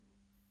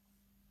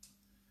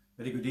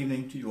Very good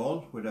evening to you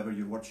all, wherever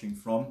you're watching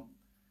from.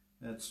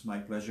 It's my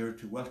pleasure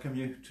to welcome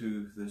you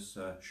to this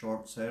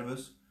short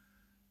service,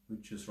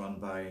 which is run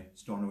by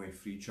Stornoway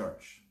Free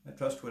Church. I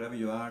trust wherever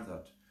you are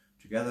that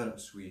together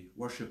as we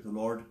worship the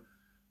Lord,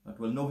 that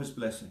we'll know His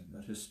blessing,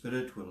 that His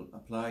Spirit will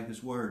apply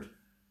His word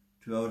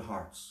to our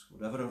hearts,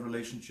 whatever our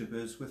relationship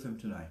is with Him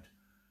tonight.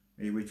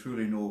 May we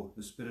truly know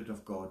the Spirit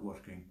of God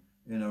working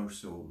in our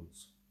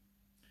souls.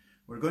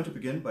 We're going to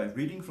begin by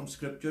reading from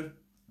Scripture,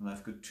 and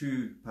I've got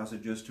two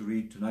passages to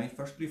read tonight.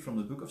 Firstly, from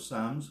the book of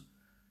Psalms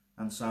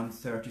and Psalm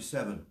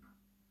 37.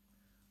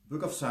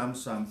 Book of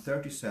Psalms, Psalm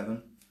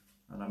 37,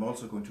 and I'm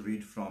also going to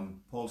read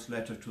from Paul's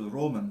letter to the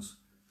Romans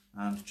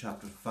and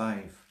chapter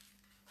 5.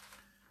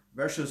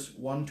 Verses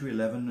 1 to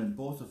 11 in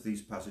both of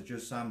these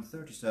passages, Psalm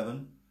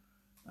 37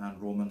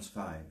 and Romans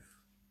 5.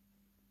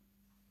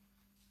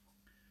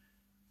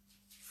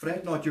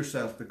 Fret not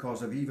yourself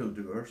because of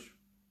evildoers,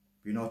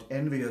 be not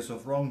envious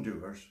of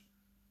wrongdoers,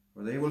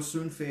 for they will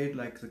soon fade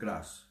like the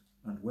grass,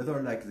 and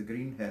wither like the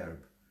green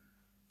herb.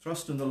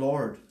 Trust in the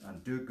Lord,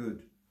 and do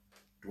good.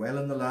 Dwell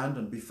in the land,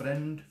 and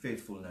befriend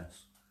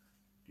faithfulness.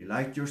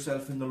 Delight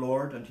yourself in the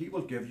Lord, and He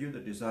will give you the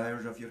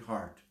desires of your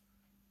heart.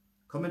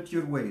 Commit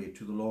your way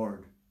to the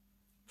Lord.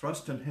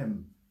 Trust in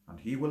Him, and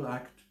He will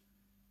act.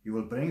 He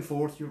will bring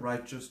forth your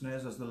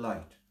righteousness as the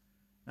light,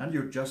 and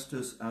your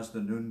justice as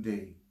the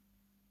noonday.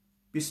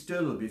 Be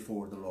still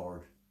before the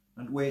Lord,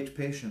 and wait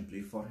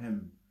patiently for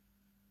Him.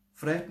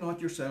 Fret not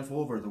yourself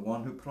over the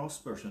one who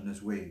prospers in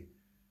his way,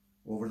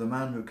 over the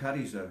man who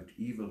carries out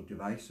evil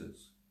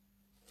devices.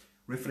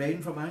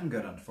 Refrain from anger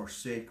and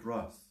forsake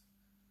wrath.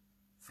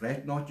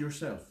 Fret not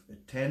yourself,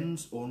 it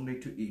tends only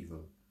to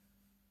evil,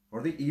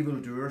 for the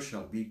evildoer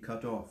shall be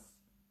cut off.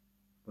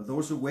 But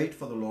those who wait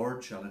for the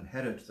Lord shall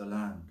inherit the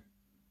land.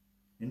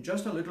 In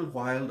just a little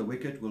while the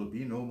wicked will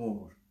be no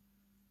more.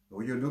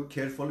 Though you look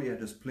carefully at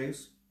his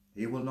place,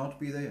 he will not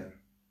be there.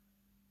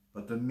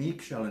 But the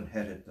meek shall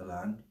inherit the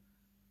land,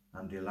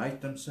 and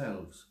delight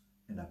themselves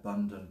in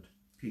abundant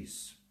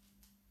peace.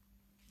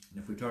 And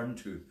if we turn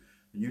to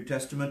the New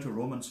Testament, to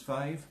Romans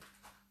 5,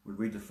 we'll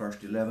read the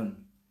first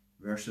 11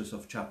 verses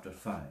of chapter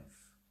 5.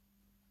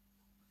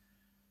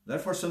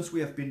 Therefore, since we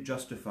have been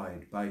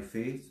justified by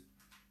faith,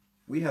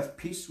 we have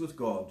peace with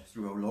God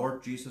through our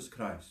Lord Jesus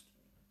Christ.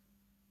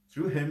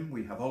 Through Him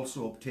we have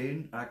also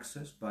obtained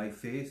access by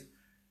faith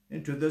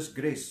into this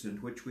grace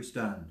in which we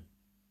stand,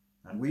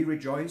 and we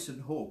rejoice in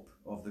hope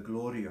of the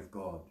glory of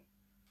God.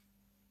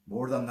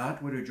 More than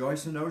that, we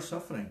rejoice in our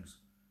sufferings,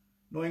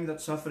 knowing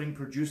that suffering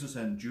produces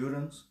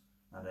endurance,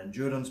 and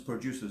endurance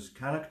produces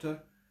character,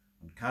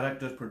 and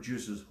character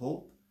produces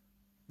hope,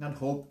 and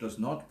hope does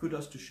not put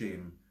us to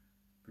shame,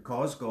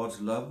 because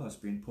God's love has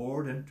been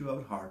poured into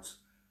our hearts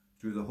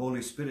through the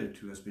Holy Spirit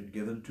who has been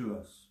given to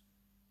us.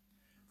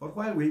 For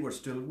while we were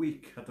still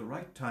weak, at the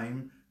right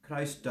time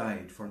Christ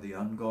died for the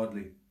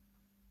ungodly.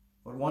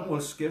 For one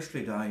will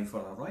scarcely die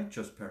for a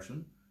righteous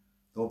person,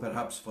 though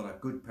perhaps for a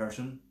good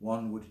person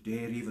one would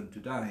dare even to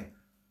die.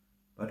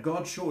 But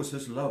God shows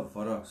His love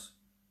for us,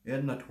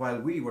 in that while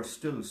we were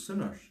still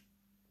sinners,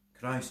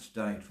 Christ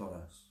died for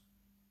us.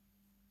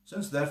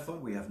 Since therefore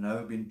we have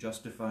now been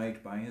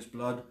justified by His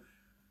blood,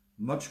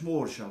 much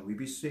more shall we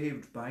be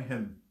saved by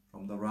Him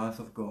from the wrath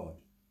of God.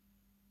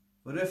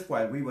 For if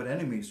while we were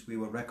enemies we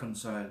were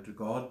reconciled to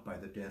God by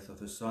the death of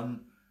His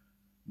Son,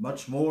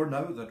 much more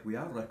now that we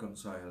are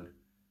reconciled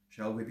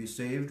shall we be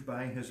saved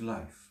by His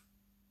life.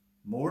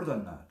 More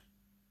than that,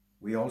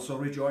 we also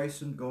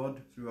rejoice in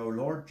God through our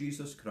Lord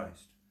Jesus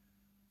Christ,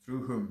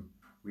 through whom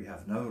we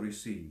have now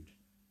received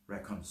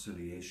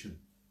reconciliation.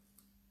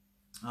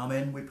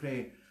 Amen. We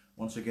pray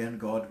once again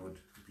God would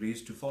be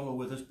pleased to follow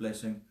with His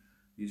blessing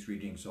these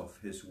readings of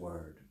His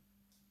word.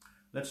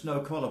 Let's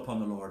now call upon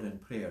the Lord in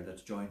prayer.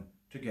 Let's join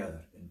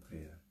together in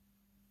prayer.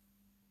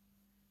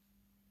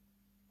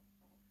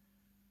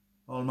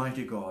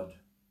 Almighty God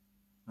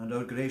and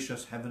our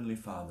gracious Heavenly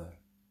Father,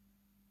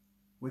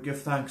 we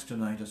give thanks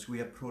tonight as we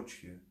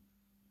approach You,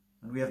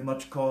 and we have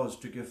much cause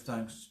to give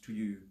thanks to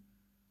You,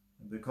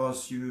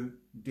 because You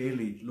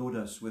daily load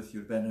us with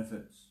Your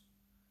benefits.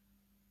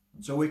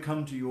 And so we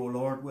come to You, O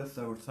Lord, with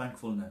our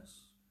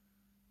thankfulness,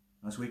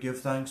 as we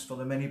give thanks for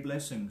the many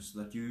blessings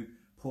that You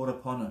pour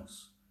upon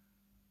us,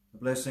 the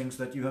blessings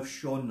that You have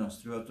shown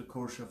us throughout the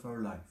course of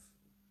our life.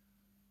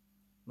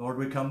 Lord,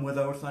 we come with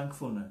our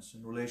thankfulness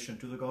in relation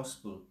to the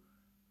gospel,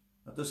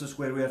 that this is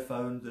where we are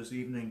found this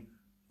evening,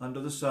 under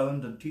the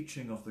sound and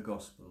teaching of the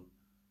gospel,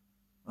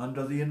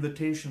 under the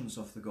invitations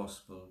of the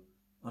gospel,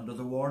 under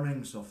the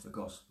warnings of the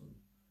gospel.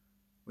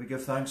 We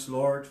give thanks,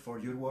 Lord, for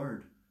Your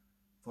word,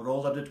 for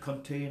all that it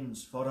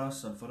contains for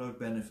us and for our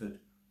benefit.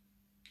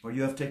 For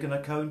You have taken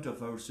account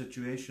of our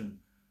situation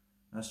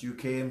as You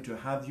came to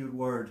have Your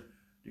word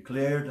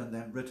declared and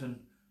then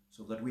written,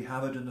 so that we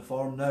have it in the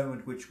form now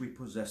in which we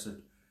possess it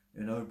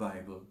in our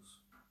Bibles.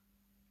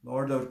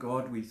 Lord our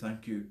God, we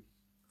thank You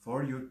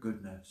for Your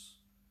goodness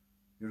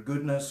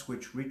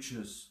which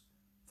reaches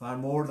far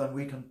more than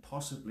we can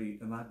possibly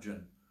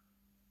imagine.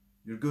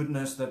 Your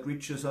goodness that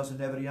reaches us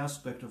in every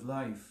aspect of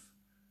life.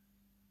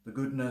 the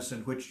goodness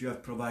in which you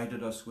have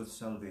provided us with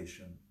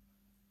salvation.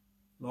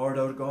 Lord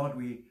our God,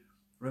 we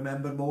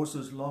remember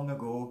Moses long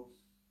ago,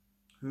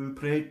 who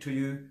prayed to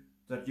you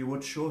that you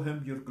would show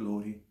him your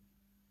glory.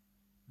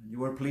 And you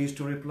were pleased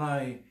to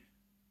reply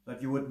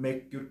that you would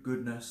make your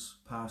goodness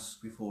pass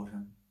before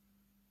him.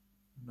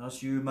 And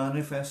as you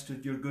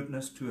manifested your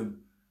goodness to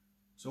him,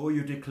 so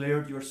you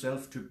declared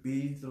yourself to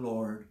be the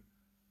Lord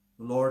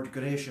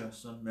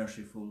gracious and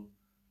merciful,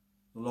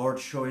 the Lord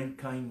showing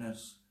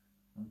kindness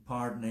and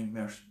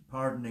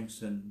pardoning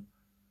sin.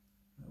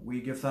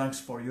 We give thanks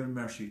for your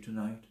mercy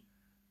tonight,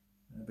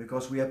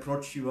 because we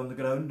approach you on the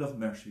ground of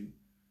mercy.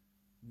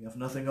 We have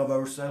nothing of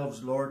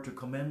ourselves, Lord, to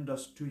commend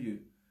us to you.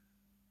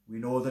 We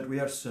know that we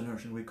are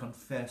sinners and we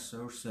confess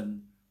our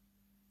sin.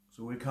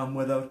 So we come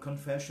with our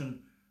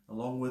confession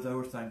along with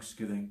our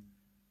thanksgiving.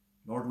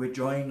 Lord, we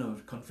join our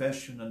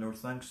confession and our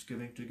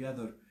thanksgiving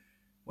together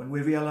when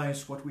we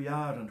realize what we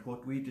are and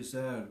what we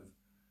deserve,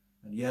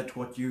 and yet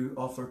what you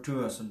offer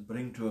to us and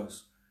bring to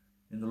us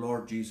in the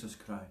Lord Jesus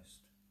Christ.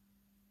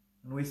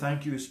 And we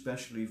thank you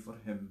especially for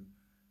him.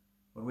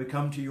 When we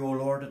come to you, O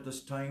Lord, at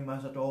this time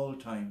as at all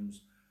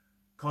times,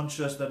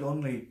 conscious that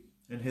only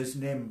in his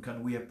name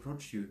can we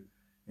approach you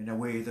in a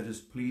way that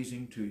is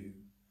pleasing to you.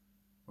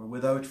 For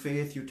without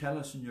faith, you tell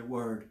us in your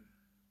word,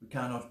 we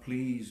cannot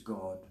please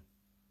God.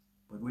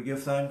 But we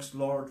give thanks,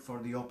 Lord,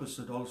 for the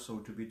opposite also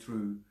to be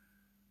true,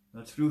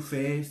 that through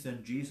faith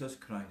in Jesus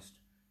Christ,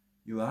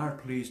 you are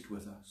pleased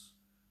with us.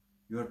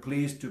 You are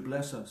pleased to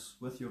bless us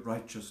with your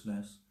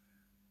righteousness.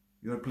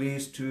 You are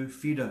pleased to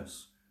feed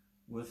us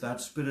with that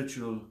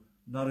spiritual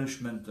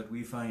nourishment that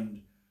we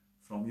find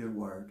from your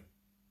word.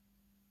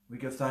 We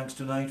give thanks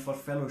tonight for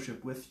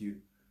fellowship with you.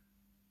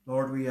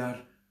 Lord, we are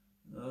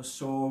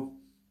so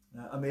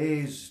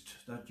amazed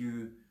that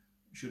you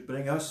should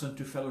bring us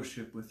into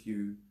fellowship with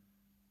you.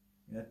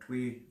 Yet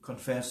we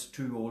confess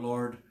too, O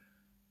Lord,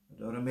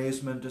 that our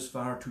amazement is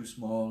far too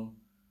small.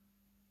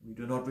 We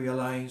do not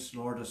realize,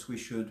 Lord, as we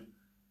should,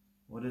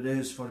 what it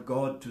is for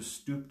God to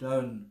stoop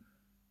down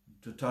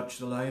to touch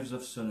the lives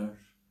of sinners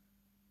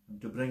and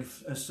to bring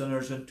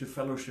sinners into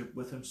fellowship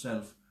with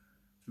himself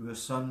through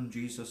his Son,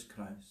 Jesus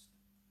Christ.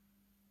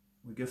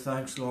 We give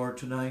thanks, Lord,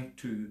 tonight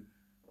too,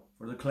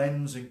 for the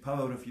cleansing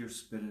power of your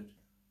Spirit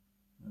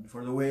and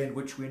for the way in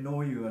which we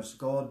know you as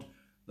God,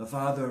 the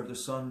Father, the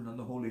Son, and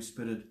the Holy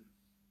Spirit,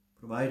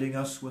 providing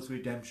us with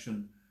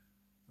redemption,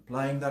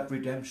 applying that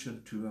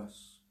redemption to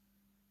us,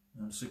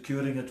 and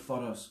securing it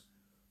for us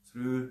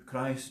through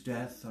Christ's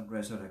death and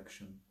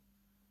resurrection.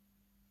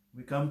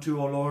 We come to,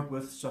 O Lord,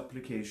 with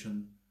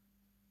supplication,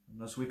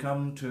 and as we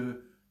come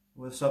to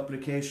with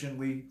supplication,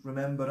 we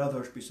remember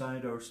others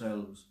beside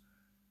ourselves,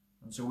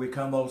 and so we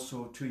come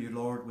also to you,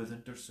 Lord, with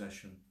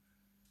intercession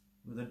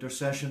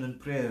and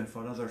prayer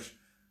for others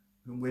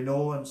whom we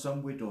know and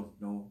some we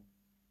don't know.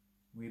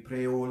 We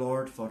pray, O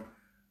Lord, for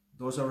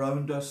those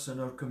around us in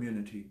our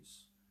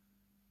communities.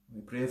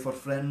 We pray for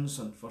friends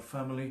and for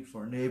family,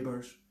 for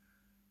neighbours.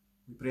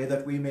 We pray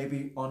that we may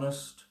be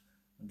honest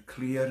and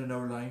clear in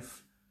our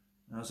life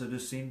as it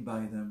is seen by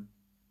them.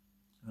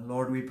 And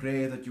Lord, we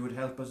pray that you would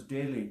help us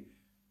daily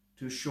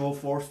to show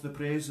forth the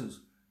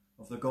praises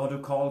of the God who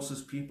calls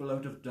his people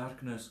out of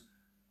darkness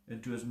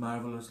into his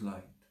marvellous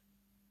light.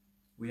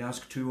 We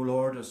ask too,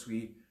 Lord, as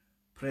we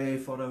pray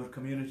for our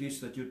communities,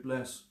 that you'd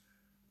bless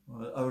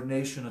our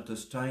nation at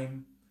this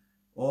time,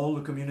 all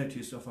the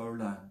communities of our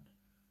land.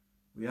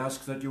 We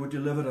ask that you would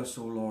deliver us,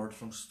 O Lord,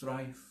 from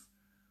strife,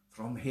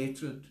 from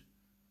hatred,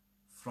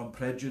 from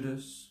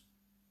prejudice,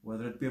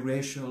 whether it be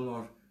racial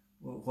or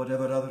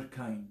whatever other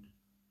kind.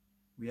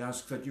 We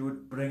ask that you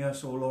would bring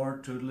us, O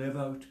Lord, to live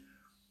out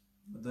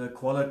the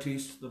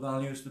qualities, the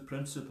values, the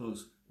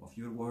principles of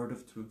your word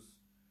of truth.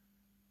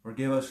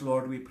 Forgive us,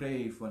 Lord, we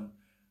pray, when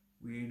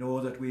we know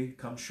that we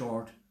come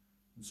short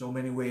in so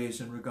many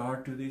ways in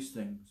regard to these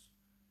things.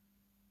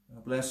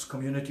 Bless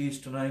communities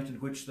tonight in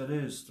which there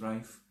is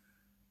strife,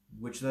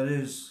 in which there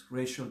is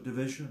racial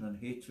division and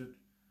hatred.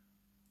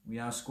 We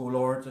ask, O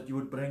Lord, that you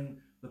would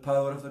bring the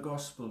power of the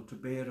gospel to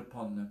bear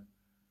upon them.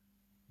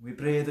 We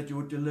pray that you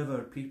would deliver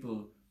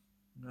people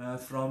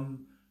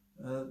from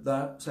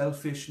that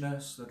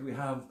selfishness that we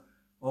have,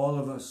 all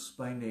of us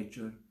by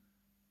nature.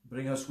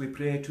 Bring us, we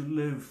pray, to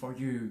live for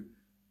you,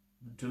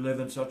 and to live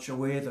in such a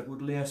way that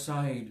would lay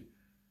aside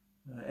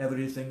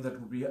everything that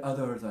would be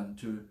other than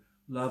to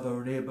love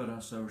our neighbour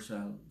as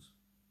ourselves.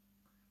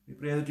 We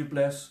pray that you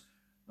bless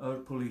our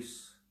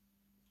police.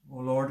 O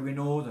Lord, we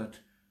know that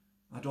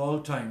at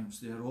all times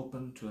they are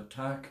open to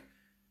attack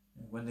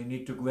when they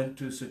need to go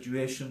into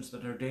situations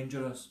that are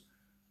dangerous.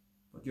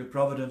 But your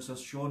providence has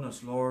shown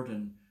us, Lord,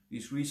 in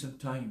these recent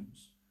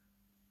times,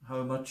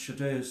 how much it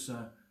is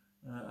a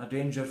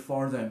danger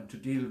for them to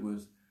deal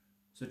with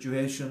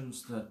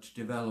situations that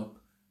develop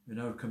in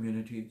our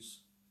communities.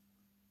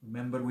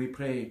 Remember, we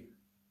pray,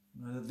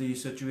 the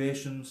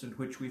situations in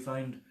which we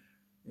find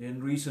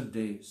in recent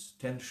days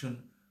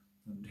tension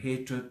and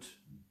hatred,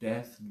 and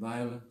death and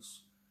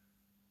violence.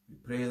 We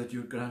pray that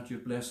you grant your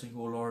blessing,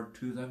 O Lord,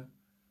 to them.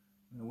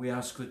 And we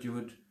ask that you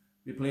would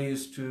be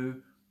pleased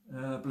to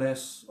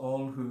bless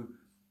all who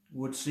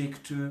would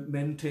seek to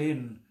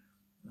maintain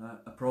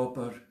a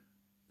proper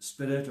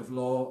spirit of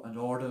law and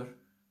order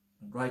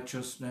and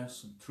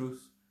righteousness and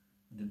truth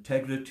and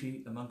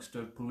integrity amongst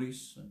our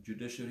police and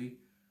judiciary.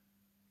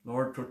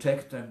 Lord,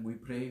 protect them, we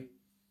pray.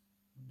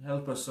 And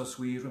help us as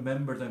we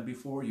remember them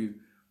before you.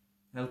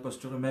 Help us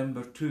to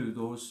remember too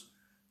those,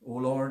 O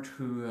Lord,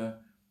 who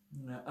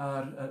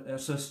are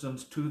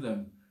assistants to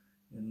them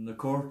in the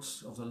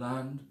courts of the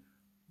land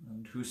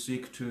and who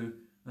seek to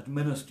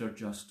administer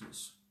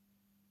justice.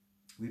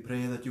 We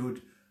pray that you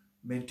would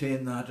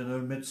maintain that in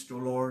our midst, O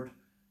Lord,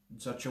 in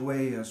such a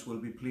way as will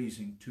be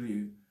pleasing to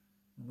you,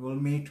 and will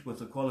meet with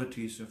the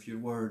qualities of your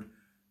word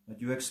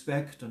that you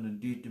expect and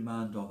indeed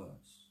demand of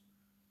us.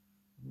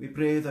 We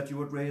pray that you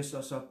would raise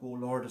us up, O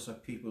Lord, as a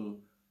people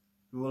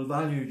who will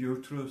value your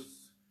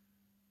truth,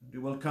 and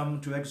who will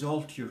come to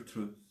exalt your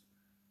truth,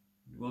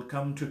 and will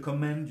come to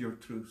commend your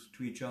truth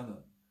to each other.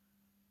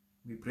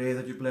 We pray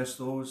that you bless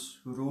those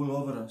who rule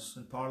over us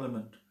in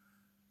Parliament,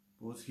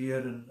 both here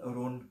in our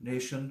own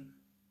nation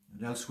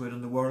and elsewhere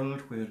in the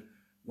world, where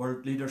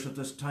world leaders at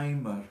this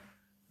time are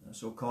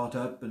so caught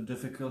up in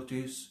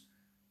difficulties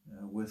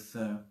with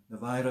the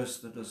virus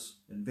that has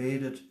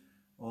invaded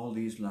all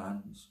these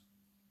lands.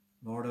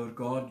 Lord our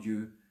God,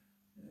 you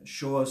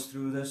show us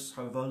through this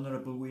how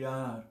vulnerable we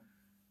are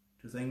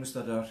to things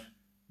that are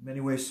in many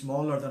ways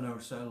smaller than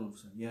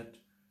ourselves and yet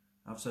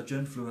have such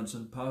influence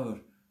and power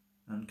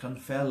and can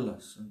fell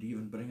us and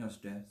even bring us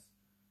death.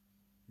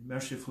 Be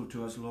merciful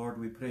to us, Lord,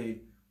 we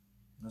pray,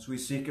 as we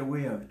seek a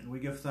way out, and we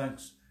give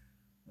thanks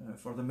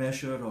for the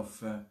measure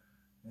of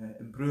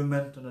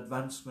improvement and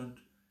advancement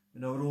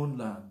in our own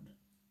land,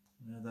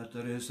 that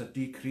there is a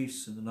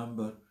decrease in the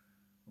number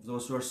of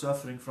those who are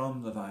suffering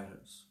from the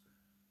virus,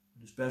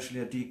 and especially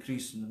a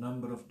decrease in the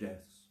number of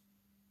deaths.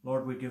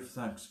 Lord, we give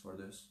thanks for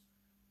this.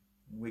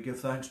 And we give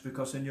thanks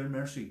because in your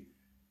mercy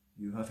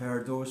you have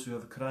heard those who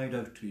have cried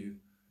out to you.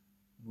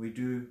 We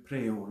do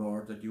pray, O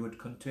Lord, that you would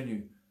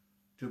continue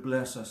to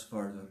bless us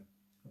further.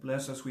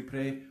 Bless us, we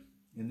pray,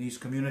 in these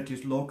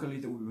communities locally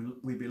that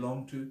we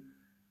belong to.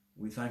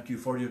 We thank you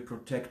for your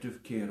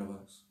protective care of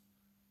us.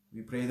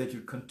 We pray that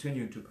you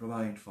continue to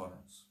provide for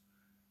us.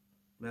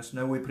 Bless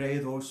now, we pray,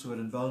 those who are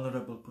in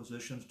vulnerable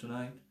positions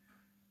tonight,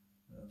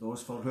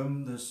 those for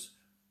whom this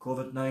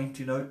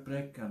COVID-19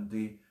 outbreak and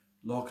the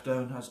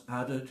lockdown has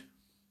added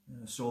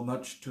so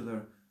much to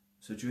their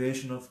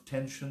situation of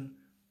tension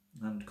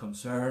and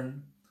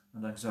concern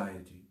and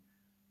anxiety.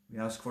 We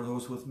ask for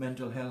those with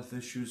mental health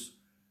issues.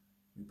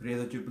 We pray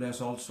that you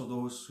bless also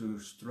those who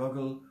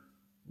struggle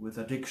with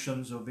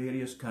addictions of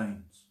various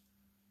kinds.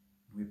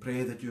 We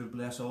pray that you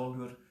bless all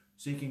who are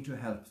seeking to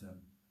help them.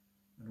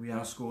 And we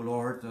ask, O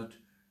Lord, that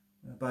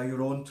by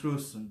your own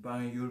truth and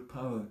by your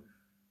power,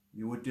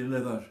 you would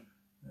deliver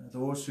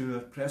those who are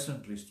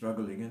presently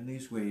struggling in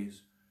these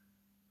ways.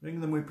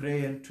 Bring them, we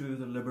pray, into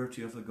the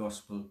liberty of the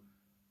gospel.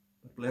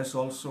 But bless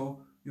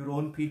also your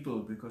own people,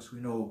 because we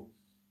know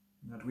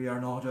that we are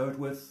not out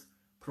with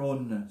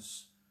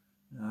proneness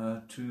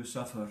to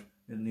suffer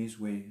in these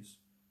ways.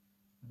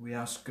 We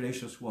ask,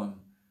 gracious one,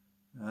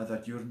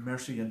 that your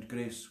mercy and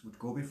grace would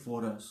go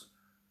before us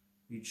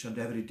each and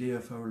every day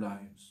of our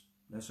lives.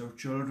 Bless our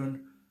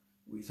children.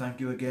 We thank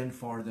you again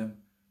for them.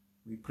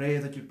 We pray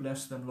that you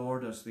bless them,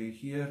 Lord, as they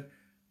hear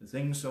the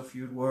things of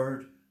your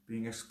word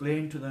being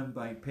explained to them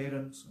by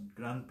parents and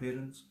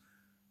grandparents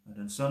and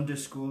in Sunday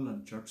school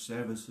and church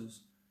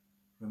services.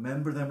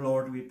 Remember them,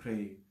 Lord, we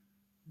pray.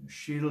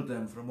 Shield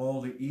them from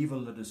all the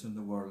evil that is in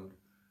the world.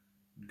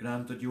 And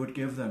grant that you would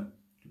give them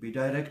to be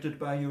directed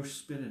by your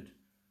Spirit.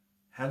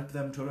 Help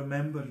them to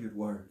remember your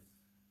word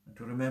and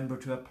to remember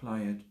to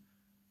apply it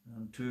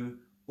and to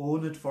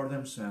own it for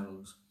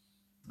themselves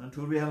and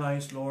to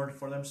realize, Lord,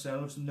 for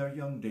themselves in their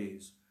young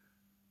days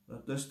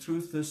that this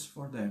truth is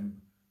for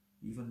them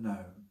even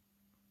now.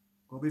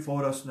 Go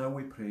before us now,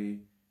 we pray.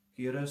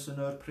 Hear us in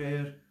our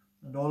prayer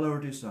and all our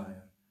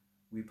desire.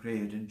 We pray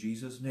it in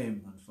Jesus'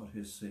 name and for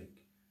his sake.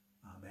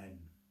 Amen.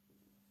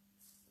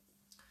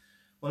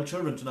 Well,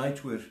 children,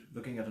 tonight we're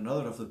looking at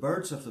another of the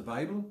birds of the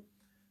Bible,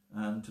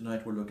 and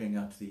tonight we're looking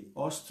at the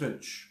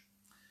ostrich.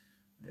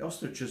 The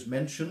ostrich is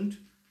mentioned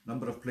a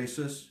number of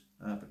places,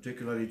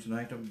 particularly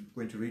tonight I'm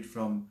going to read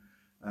from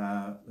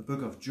the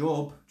book of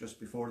Job, just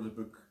before the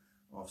book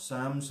of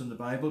Psalms in the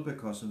Bible,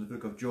 because in the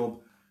book of Job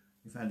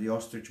you find the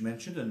ostrich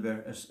mentioned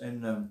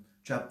in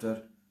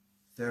chapter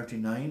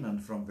 39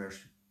 and from verse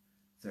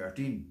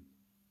 13.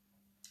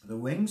 The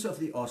wings of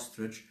the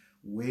ostrich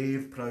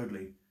wave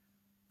proudly,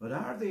 but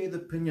are they the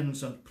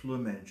pinions and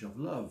plumage of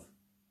love?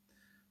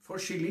 For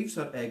she leaves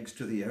her eggs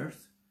to the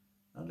earth,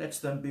 and lets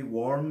them be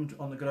warmed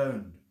on the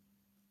ground,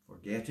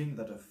 forgetting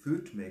that a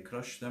foot may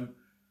crush them,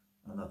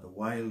 and that the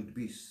wild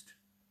beast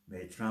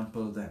may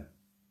trample them.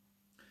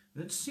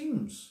 And it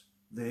seems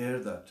there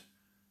that,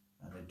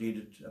 and indeed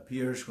it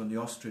appears when the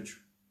ostrich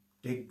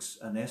digs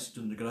a nest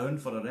in the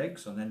ground for her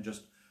eggs and then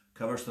just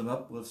covers them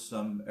up with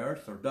some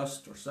earth or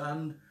dust or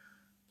sand,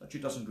 that she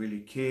doesn't really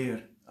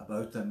care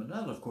about them. And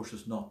that, of course,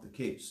 is not the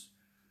case.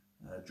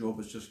 Job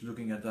is just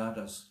looking at that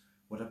as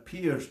what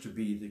appears to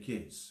be the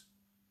case.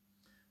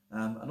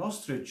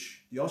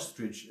 The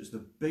ostrich is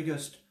the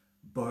biggest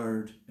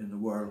bird in the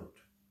world.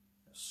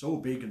 It's so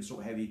big and so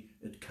heavy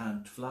it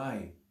can't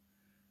fly.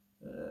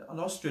 An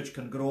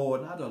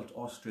adult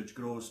ostrich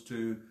grows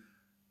to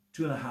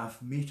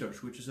 2.5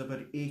 meters, which is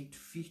about 8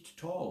 feet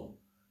tall.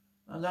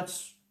 And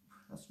that's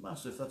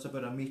massive. That's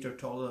about 1 meter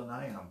taller than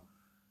I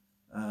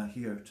am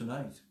here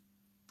tonight.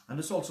 And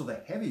it's also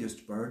the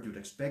heaviest bird. You'd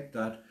expect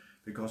that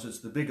because it's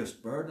the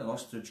biggest bird. An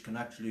ostrich can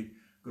actually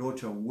grow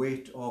to a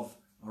weight of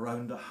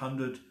around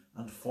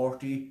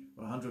 140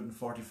 or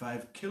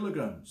 145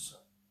 kilograms.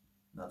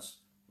 That's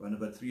around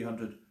about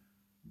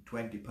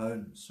 320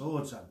 pounds. So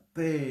it's a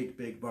big,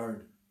 big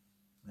bird.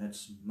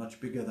 It's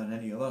much bigger than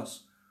any of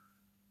us.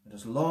 It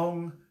has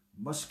long,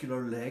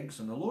 muscular legs,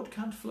 and although it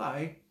can't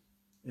fly,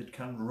 it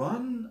can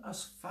run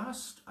as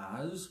fast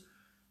as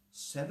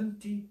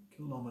 70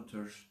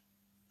 kilometers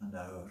an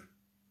hour,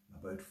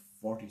 about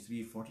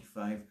 43,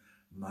 45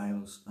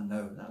 miles an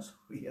hour. That's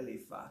really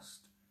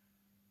fast.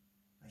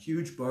 A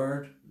huge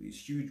bird with these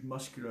huge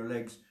muscular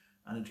legs,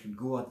 and it can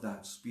go at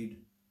that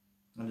speed.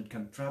 And it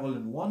can travel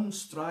in one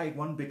stride,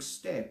 one big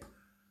step,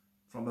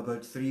 from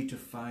about 3 to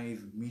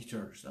 5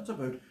 meters. That's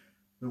about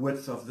the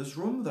width of this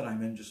room that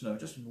I'm in just now,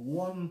 just in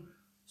one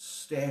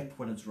step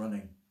when it's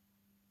running.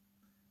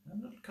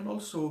 And it can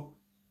also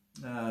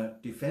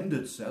defend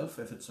itself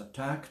if it's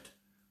attacked,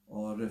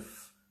 or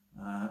if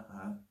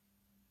a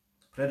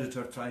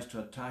predator tries to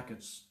attack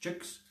its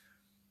chicks.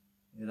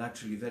 It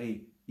actually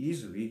very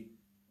easily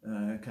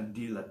can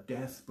deal a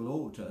death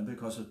blow to them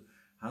because it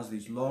has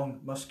these long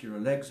muscular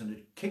legs and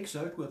it kicks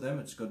out with them.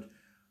 It's got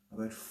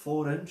about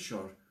 4-inch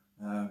or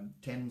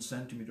 10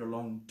 centimeter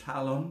long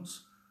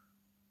talons,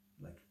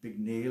 like big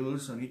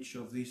nails on each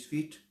of these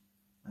feet,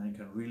 and it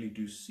can really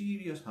do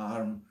serious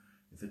harm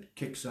if it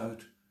kicks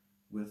out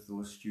with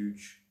those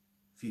huge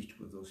feet,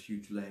 with those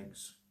huge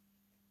legs.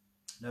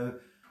 Now,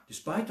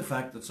 despite the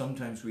fact that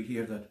sometimes we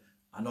hear that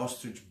an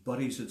ostrich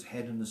buries its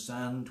head in the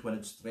sand when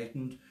it's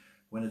threatened,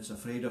 when it's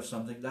afraid of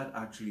something, that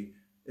actually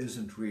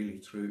isn't really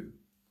true.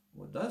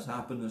 What does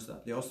happen is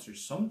that the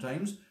ostrich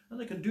sometimes, and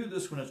it can do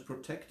this when it's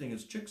protecting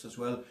its chicks as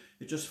well,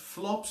 it just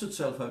flops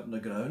itself out on the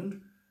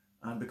ground,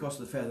 and because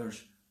the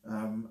feathers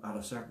are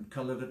a certain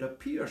colour, it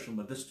appears from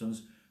a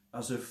distance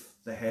as if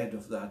the head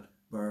of that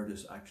bird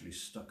is actually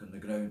stuck in the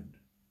ground.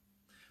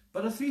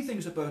 But there are 3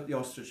 things about the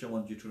ostrich I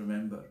want you to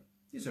remember.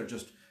 These are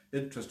just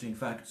interesting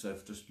facts.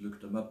 I've just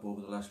looked them up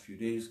over the last few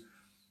days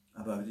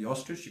about the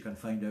ostrich. You can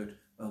find out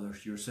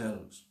others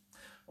yourselves.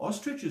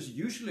 Ostriches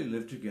usually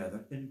live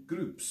together in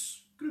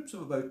groups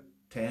of about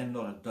 10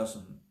 or a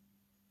dozen.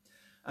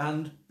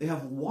 And they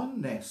have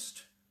one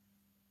nest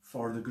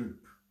for the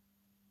group.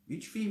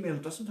 Each female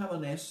doesn't have a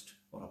nest,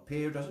 or a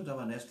pair doesn't have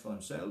a nest for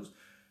themselves.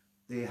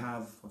 They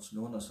have what's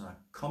known as a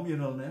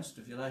communal nest,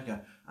 if you like,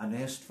 a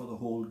nest for the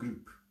whole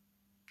group.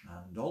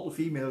 And all the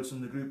females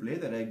in the group lay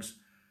their eggs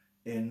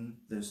in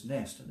this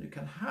nest. And you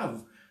can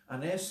have a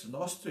nest, an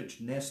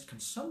ostrich nest can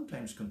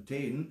sometimes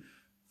contain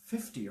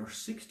 50 or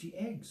 60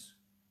 eggs.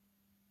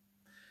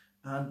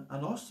 And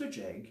an ostrich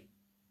egg,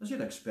 as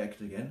you'd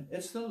expect again,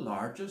 it's the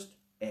largest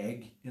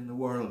egg in the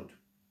world.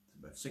 It's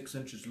about 6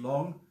 inches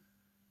long.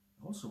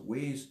 It also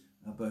weighs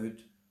about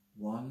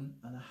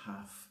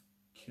 1.5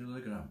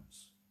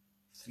 kilograms,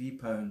 3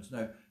 pounds.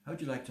 Now, how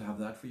do you like to have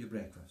that for your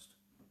breakfast?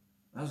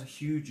 That's a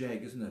huge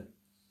egg, isn't it?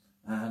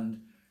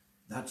 And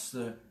that's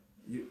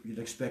you'd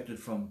expect it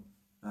from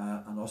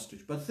an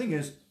ostrich. But the thing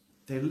is,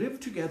 they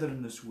live together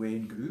in this way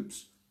in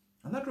groups,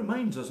 and that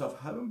reminds us of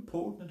how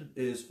important it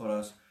is for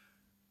us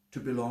to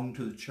belong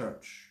to the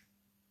church.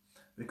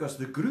 Because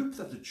the group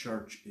that the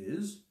church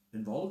is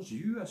involves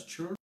you as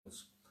children.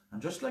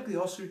 And just like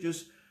the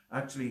ostriches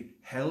actually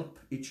help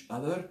each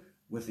other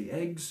with the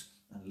eggs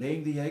and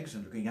laying the eggs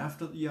and looking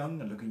after the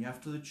young and looking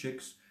after the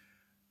chicks,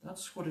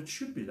 that's what it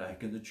should be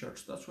like in the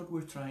church. That's what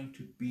we're trying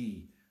to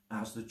be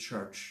as the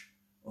church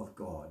of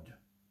God.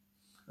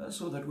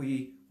 So that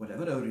we,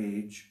 whatever our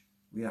age,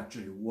 we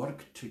actually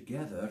work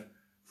together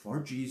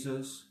for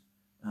Jesus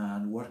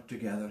and work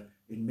together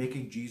in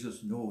making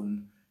Jesus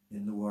known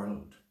in the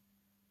world.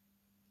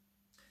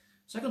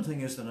 Second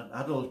thing is that an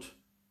adult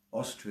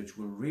ostrich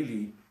will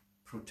really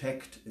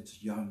protect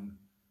its young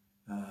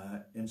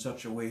in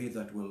such a way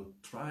that will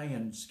try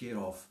and scare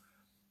off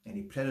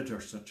any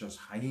predators such as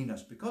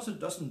hyenas. Because it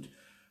doesn't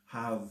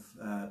have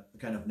a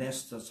kind of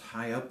nest that's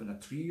high up in a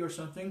tree or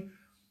something,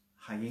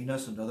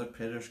 hyenas and other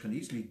predators can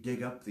easily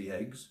dig up the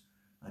eggs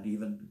and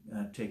even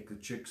take the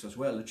chicks as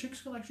well. The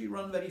chicks can actually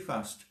run very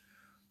fast.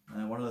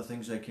 One of the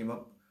things I came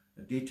up,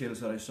 the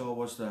details that I saw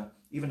was that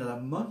even at a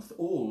month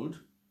old,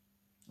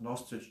 an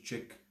ostrich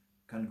chick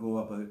can go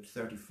about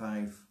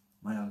 35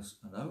 miles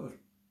an hour.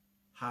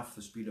 Half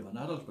the speed of an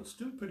adult, but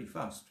still pretty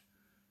fast.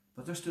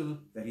 But they're still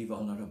very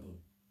vulnerable.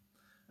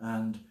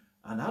 And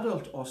an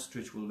adult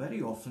ostrich will very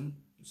often,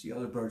 you see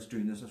other birds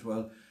doing this as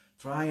well,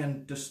 try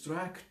and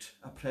distract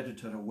a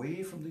predator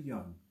away from the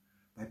young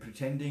by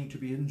pretending to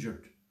be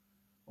injured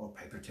or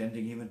by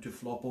pretending even to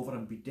flop over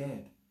and be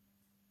dead.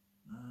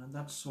 And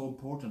that's so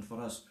important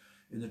for us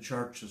in the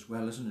church as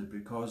well, isn't it?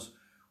 Because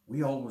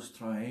we always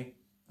try,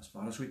 as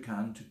far as we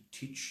can, to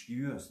teach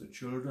you as the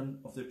children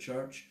of the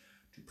church,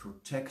 to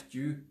protect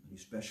you, and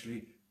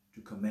especially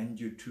to commend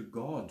you to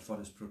God for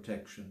his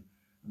protection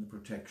and the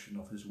protection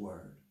of his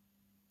word.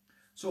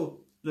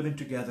 So living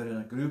together in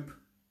a group,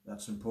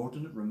 that's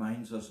important. It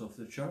reminds us of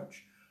the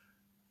church.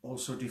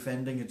 Also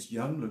defending its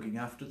young, looking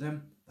after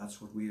them.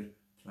 That's what we're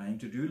trying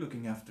to do,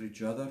 looking after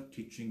each other,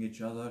 teaching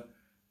each other,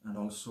 and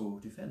also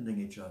defending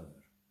each other.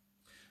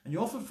 And you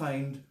often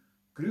find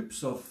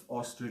groups of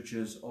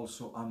ostriches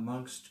also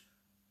amongst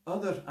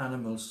other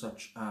animals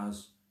such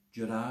as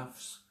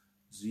giraffes,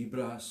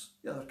 zebras,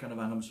 the other kind of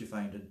animals you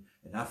find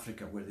in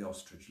Africa where the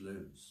ostrich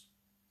lives.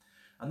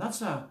 And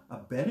that's a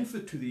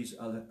benefit to these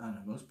other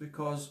animals,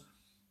 because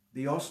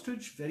the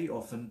ostrich very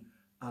often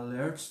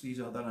alerts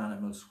these other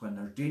animals when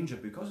there's danger.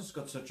 Because it's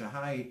got such a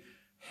high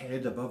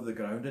head above the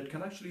ground, it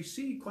can actually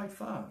see quite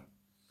far.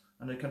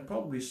 And it can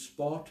probably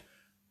spot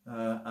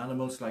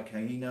animals like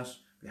hyenas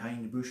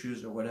behind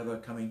bushes or whatever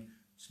coming,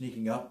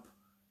 sneaking up.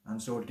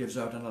 And so it gives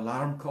out an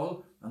alarm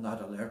call, and that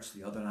alerts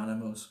the other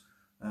animals,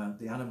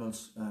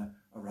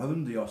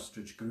 around the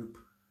ostrich group,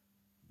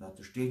 that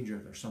there's danger,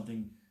 there's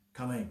something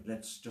coming.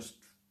 Let's just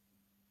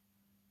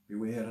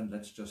beware and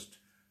let's just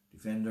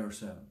defend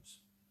ourselves.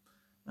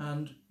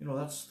 And,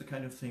 that's the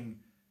kind of thing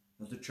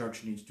that the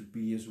church needs to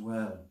be as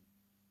well.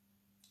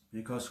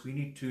 Because we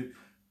need to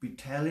be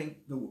telling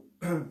the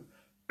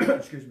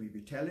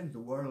the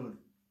world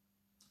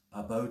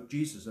about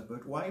Jesus,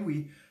 about why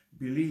we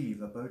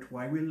believe, about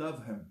why we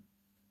love him,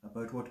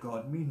 about what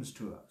God means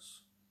to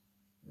us.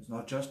 It's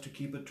not just to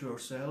keep it to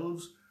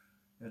ourselves,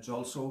 it's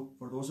also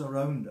for those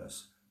around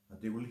us,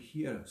 that they will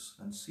hear us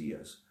and see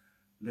us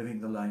living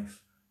the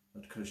life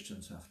that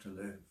Christians have to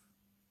live.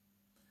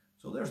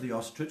 So there's the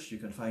ostrich. You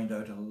can find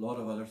out a lot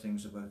of other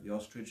things about the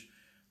ostrich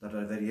that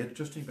are very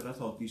interesting, but I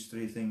thought these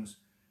three things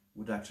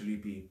would actually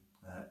be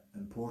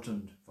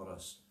important for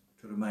us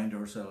to remind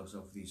ourselves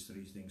of these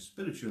three things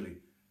spiritually.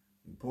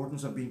 The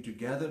importance of being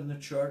together in the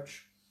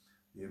church,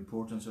 the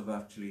importance of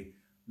actually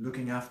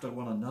looking after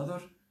one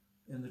another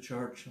in the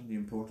church, and the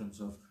importance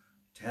of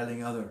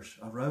telling others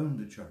around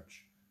the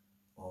church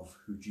of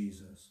who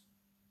Jesus,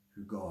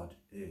 who God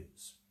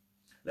is.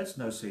 Let's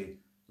now say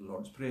the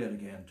Lord's Prayer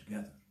again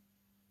together.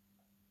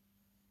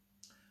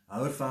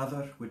 Our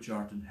Father, which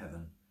art in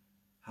heaven,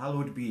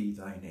 hallowed be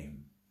thy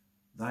name.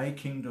 Thy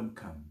kingdom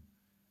come.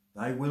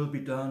 Thy will be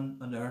done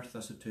on earth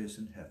as it is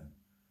in heaven.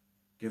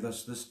 Give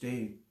us this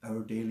day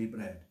our daily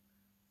bread,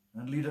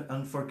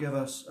 and forgive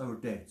us our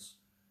debts,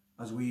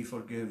 as we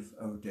forgive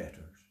our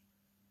debtors.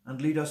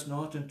 And lead us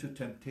not into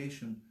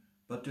temptation,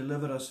 but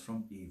deliver us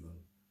from evil.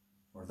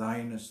 For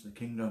thine is the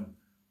kingdom,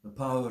 the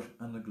power,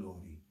 and the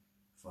glory,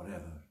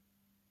 forever.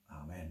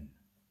 Amen.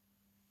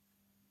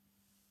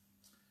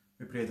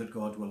 We pray that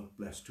God will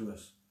bless to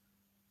us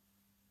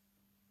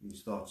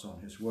these thoughts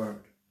on his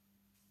word.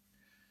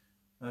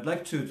 I'd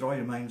like to draw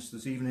your minds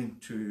this evening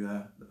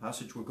to the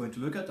passage we're going to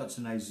look at. That's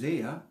in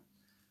Isaiah,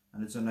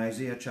 and it's in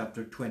Isaiah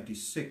chapter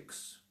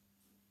 26.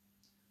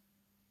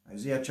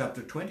 Isaiah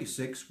chapter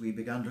 26, we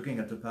began looking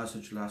at the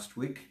passage last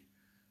week.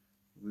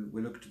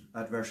 We looked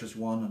at verses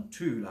 1 and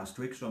 2 last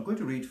week, so I'm going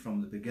to read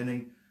from the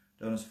beginning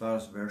down as far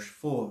as verse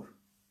 4.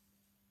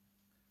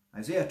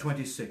 Isaiah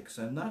 26,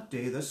 in that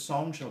day this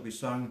song shall be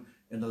sung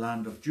in the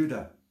land of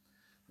Judah.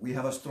 We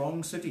have a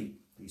strong city.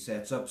 He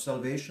sets up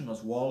salvation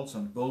as walls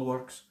and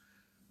bulwarks.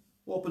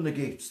 Open the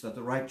gates, that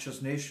the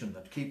righteous nation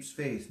that keeps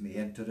faith may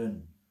enter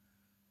in.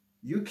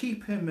 You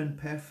keep him in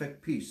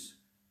perfect peace,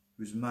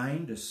 whose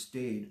mind is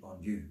stayed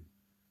on you,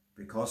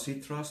 because he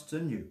trusts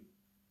in you.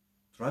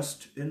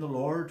 Trust in the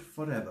Lord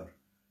forever,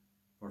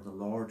 for the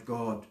Lord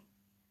God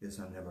is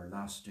an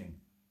everlasting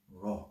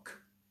rock.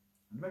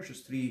 And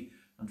verses 3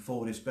 and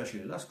 4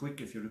 especially. Last week,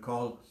 if you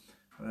recall,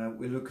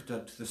 we looked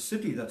at the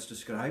city that's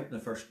described in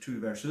the first two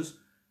verses,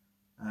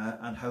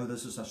 and how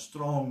this is a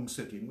strong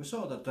city. And we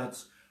saw that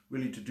that's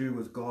really to do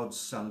with God's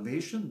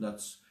salvation.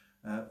 That's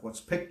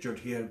what's pictured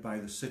here by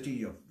the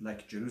city of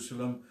like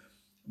Jerusalem,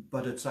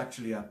 but it's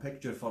actually a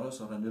picture for us,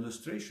 or an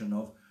illustration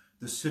of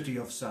the city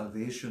of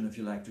salvation, if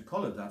you like to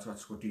call it that.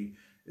 That's what he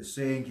is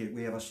saying here.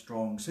 We have a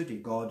strong city.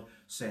 God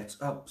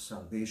sets up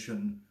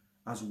salvation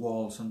as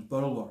walls and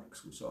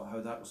bulwarks. We saw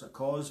how that was a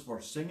cause for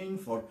singing,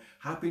 for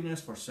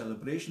happiness, for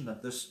celebration,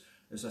 that this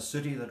is a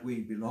city that we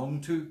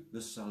belong to,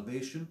 this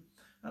salvation.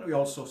 And we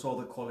also saw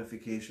the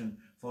qualification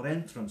for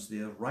entrance,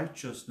 the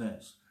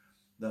righteousness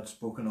that's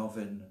spoken of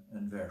in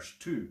verse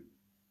 2.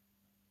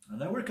 And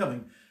now we're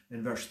coming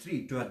in verse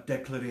 3 to a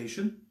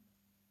declaration,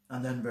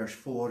 and then verse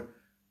 4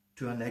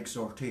 to an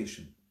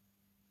exhortation.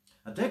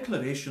 A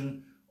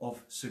declaration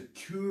of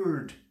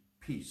secured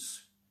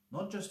peace.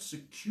 Not just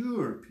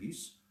secure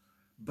peace,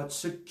 but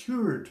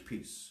secured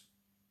peace.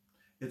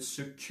 It's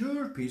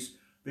secure peace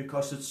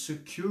because it's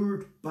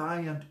secured by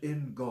and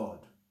in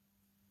God.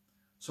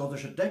 So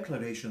there's a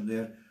declaration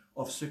there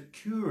of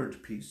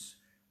secured peace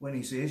when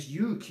he says,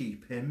 you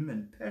keep him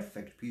in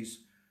perfect peace,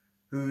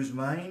 whose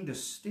mind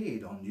is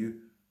stayed on you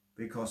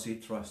because he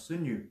trusts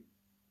in you.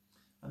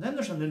 And then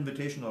there's an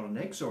invitation or an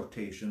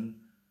exhortation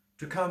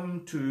to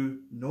come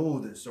to know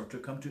this, or to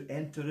come to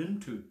enter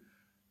into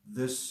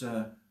this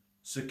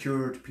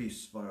secured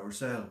peace for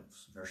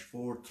ourselves. Verse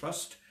 4,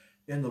 trust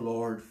in the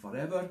Lord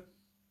forever,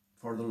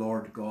 for the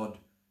Lord God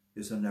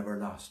is an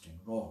everlasting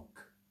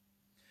rock.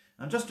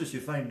 And just as you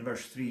find in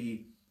verse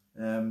 3,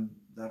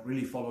 that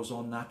really follows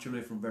on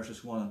naturally from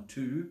verses 1 and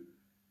 2.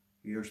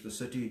 Here's the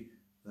city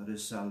that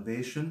is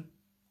salvation.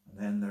 And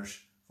then there's,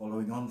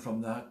 following on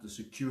from that, the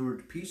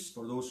secured peace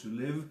for those who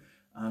live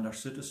and are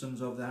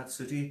citizens of that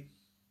city.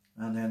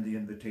 And then the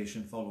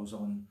invitation follows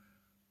on,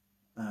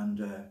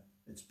 and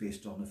it's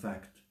based on the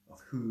fact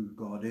of who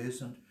God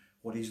is and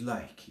what he's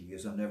like. He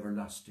is an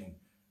everlasting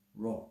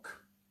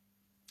rock.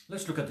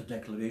 Let's look at the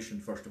declaration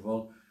first of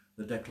all,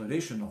 the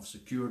declaration of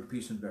secured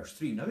peace in verse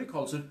 3. Now he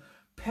calls it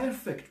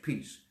perfect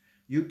peace.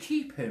 You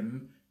keep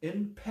him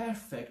in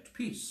perfect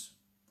peace.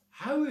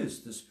 How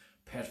is this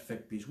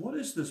perfect peace? What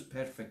is this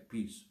perfect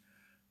peace?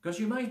 Because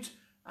you might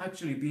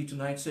actually be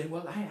tonight saying,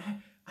 well,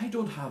 I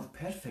don't have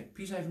perfect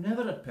peace. I've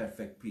never had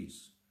perfect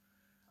peace.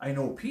 I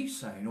know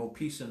peace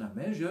in a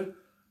measure,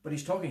 but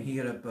he's talking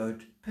here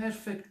about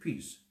perfect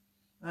peace.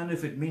 And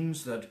if it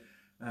means that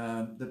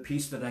the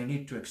peace that I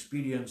need to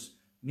experience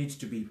needs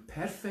to be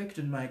perfect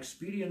in my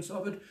experience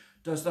of it,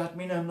 does that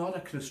mean I'm not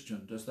a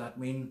Christian? Does that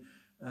mean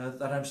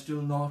that I'm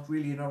still not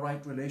really in a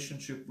right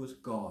relationship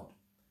with God?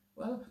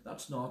 Well,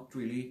 that's not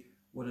really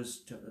what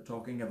it's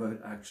talking about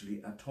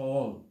actually at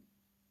all.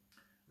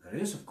 There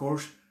is, of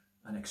course,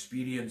 an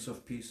experience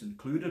of peace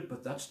included,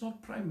 but that's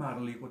not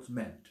primarily what's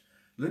meant.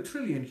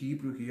 Literally in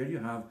Hebrew here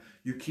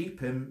you keep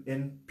him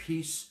in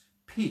peace,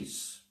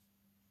 peace.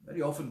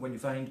 Very often when you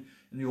find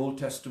in the Old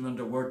Testament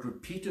a word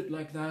repeated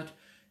like that,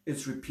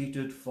 it's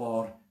repeated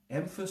for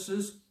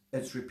emphasis.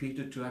 It's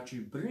repeated to actually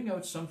bring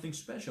out something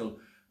special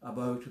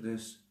about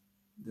this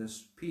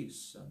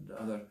peace and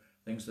other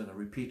things that are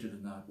repeated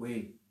in that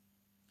way.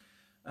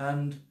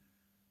 And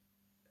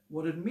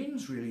what it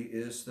means really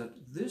is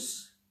that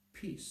this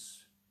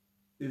peace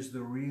is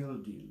the real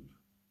deal.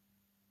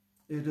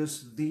 It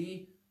is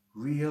the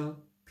real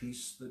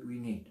peace that we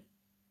need.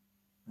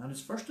 And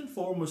it's first and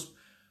foremost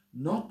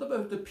not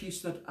about the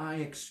peace that I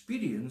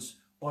experience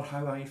or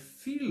how I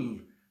feel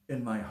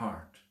in my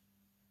heart.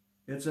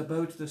 It's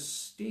about the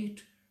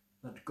state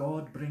that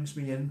God brings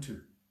me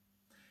into.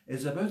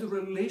 It's about the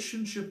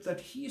relationship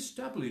that he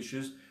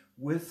establishes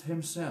with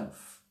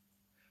himself.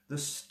 The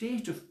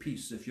state of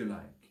peace, if you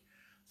like.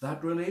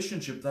 That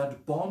relationship,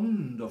 that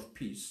bond of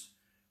peace,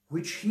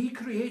 which he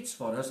creates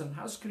for us and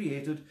has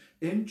created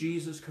in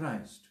Jesus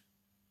Christ.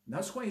 And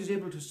that's why he's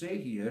able to say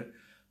here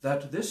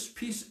that this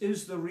peace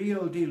is the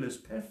real deal, is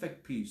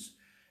perfect peace.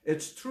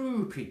 It's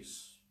true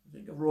peace.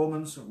 Think of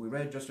Romans, we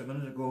read just a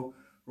minute ago,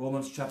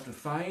 Romans chapter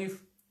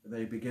 5, the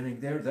very beginning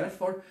there.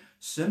 Therefore,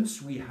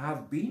 since we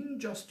have been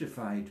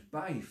justified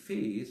by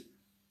faith,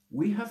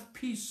 we have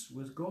peace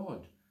with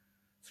God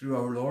through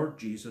our Lord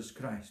Jesus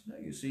Christ. Now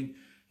you see,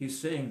 he's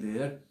saying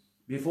there,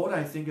 before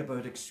I think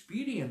about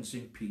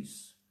experiencing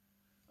peace,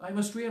 I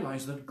must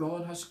realize that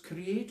God has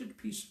created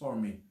peace for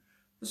me.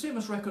 The same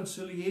as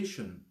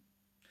reconciliation.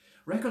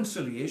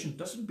 Reconciliation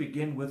doesn't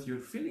begin with your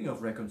feeling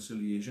of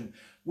reconciliation,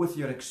 with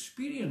your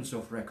experience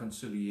of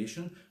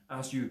reconciliation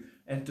as you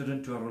enter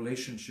into a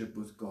relationship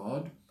with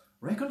God.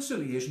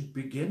 Reconciliation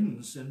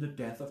begins in the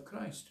death of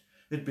Christ.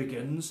 It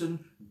begins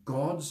in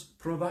God's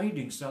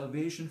providing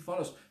salvation for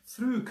us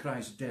through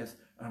Christ's death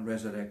and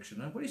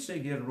resurrection. And what he's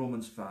saying here in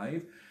Romans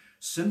 5,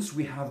 since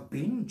we have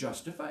been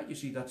justified, you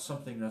see, that's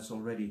something that's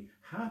already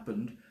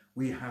happened.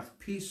 We have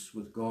peace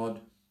with God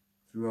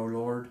through our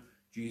Lord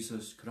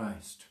Jesus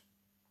Christ.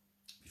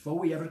 Before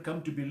we ever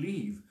come to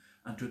believe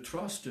and to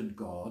trust in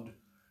God,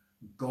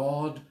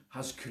 God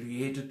has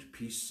created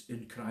peace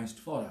in Christ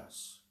for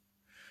us.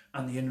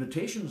 And the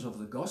invitations of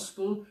the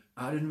gospel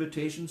are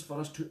invitations for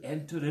us to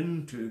enter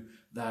into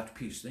that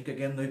peace. Think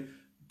again the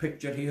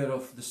picture here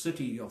of the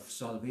city of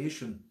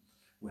salvation,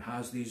 which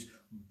has these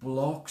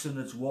blocks in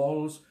its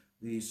walls,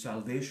 the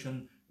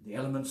salvation, the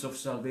elements of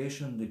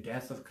salvation, the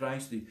death of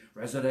Christ, the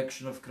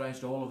resurrection of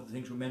Christ, all of the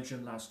things we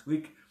mentioned last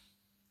week.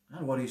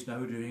 And what he's now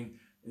doing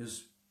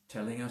is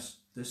telling us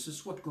this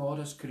is what God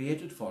has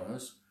created for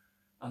us,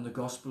 and the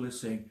gospel is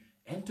saying,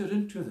 enter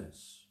into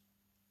this.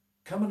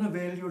 Come and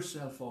avail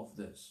yourself of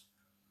this.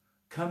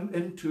 Come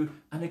into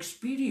an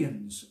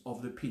experience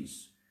of the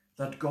peace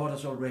that God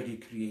has already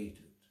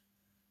created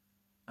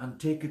and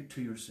take it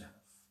to yourself.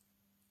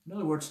 In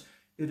other words,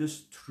 it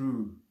is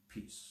true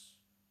peace.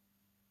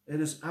 It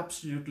is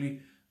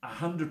absolutely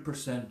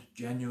 100%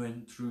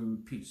 genuine, true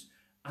peace.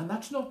 And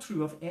that's not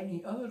true of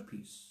any other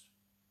peace.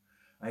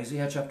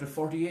 Isaiah chapter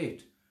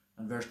 48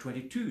 and verse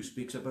 22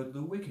 speaks about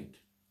the wicked,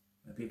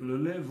 the people who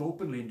live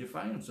openly in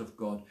defiance of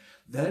God.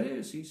 There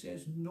is, he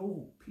says,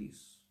 no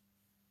peace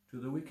to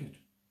the wicked.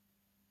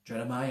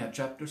 Jeremiah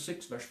chapter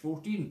 6 verse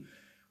 14,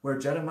 where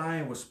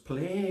Jeremiah was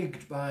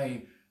plagued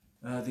by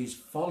these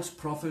false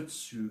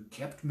prophets who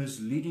kept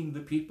misleading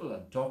the people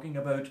and talking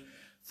about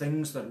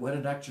things that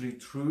weren't actually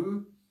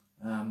true.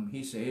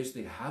 He says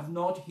they have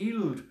not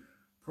healed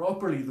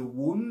properly the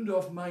wound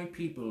of my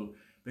people,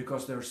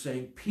 because they're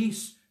saying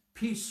peace,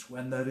 peace,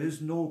 when there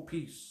is no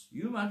peace.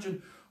 You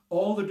imagine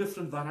all the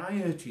different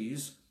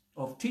varieties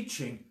of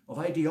teaching, of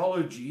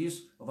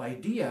ideologies, of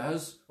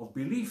ideas, of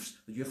beliefs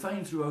that you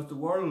find throughout the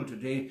world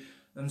today,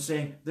 and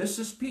saying, this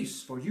is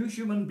peace for you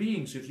human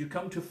beings. If you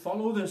come to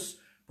follow this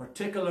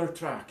particular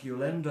track,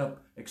 you'll end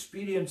up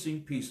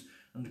experiencing peace.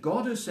 And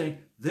God is saying,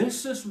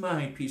 this is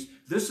my peace.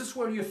 This is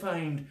where you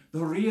find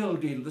the real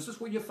deal. This is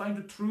where you find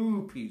a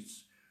true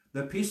peace.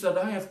 The peace that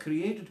I have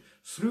created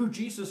through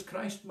Jesus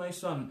Christ, my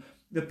Son.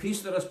 The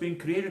peace that has been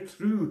created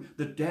through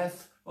the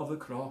death of the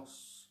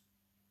cross.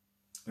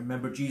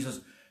 Remember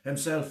Jesus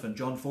himself in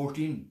John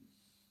 14.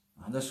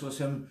 And this was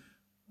him,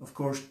 of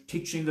course,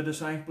 teaching the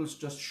disciples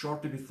just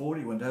shortly before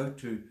he went out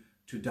to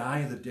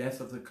die the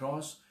death of the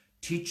cross,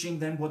 teaching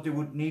them what they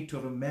would need to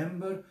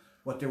remember,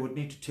 what they would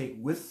need to take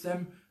with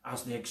them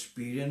as they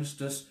experienced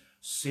this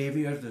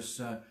Saviour,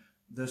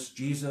 this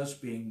Jesus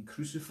being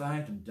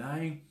crucified and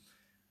dying.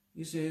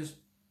 He says,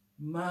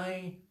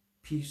 my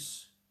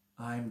peace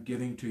I'm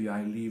giving to you,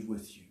 I leave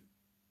with you.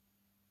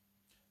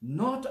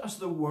 Not as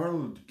the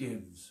world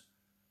gives,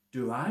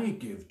 do I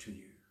give to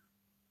you.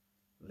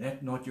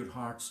 Let not your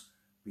hearts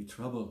be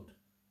troubled,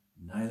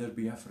 neither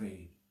be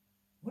afraid.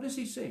 What is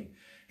he saying?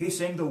 He's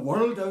saying the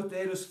world out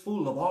there is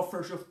full of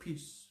offers of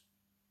peace.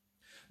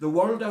 The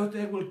world out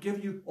there will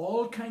give you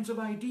all kinds of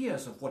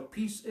ideas of what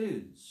peace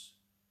is,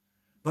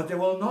 but they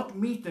will not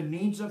meet the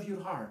needs of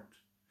your heart.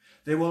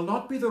 They will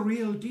not be the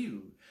real deal.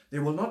 They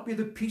will not be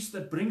the peace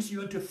that brings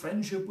you into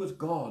friendship with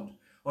God,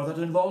 or that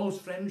involves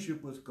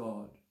friendship with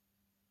God.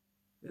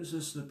 This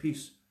is the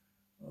peace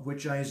of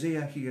which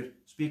Isaiah here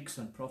speaks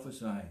and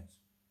prophesies.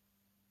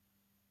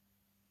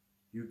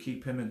 You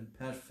keep him in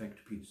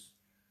perfect peace.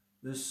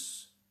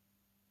 This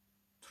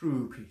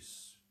true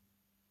peace,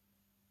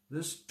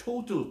 this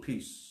total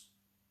peace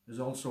is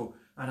also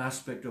an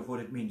aspect of what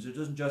it means. It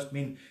doesn't just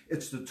mean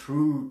it's the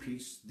true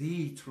peace,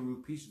 the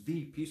true peace,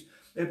 the peace.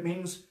 It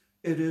means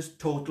it is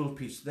total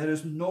peace. There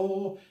is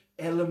no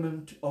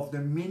element of the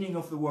meaning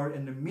of the word,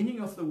 in the meaning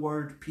of the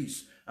word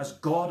peace, as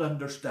God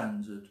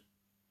understands it.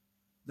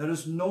 There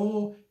is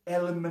no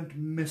element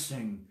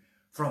missing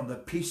from the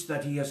peace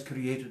that he has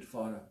created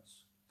for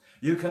us.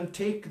 You can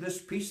take this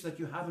peace that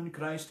you have in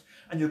Christ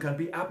and you can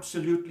be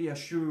absolutely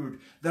assured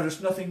there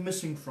is nothing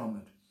missing from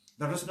it.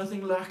 There is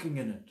nothing lacking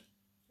in it.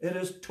 It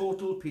is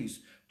total peace,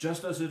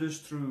 just as it is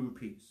true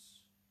peace.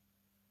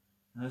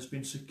 And it's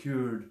been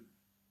secured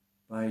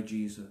by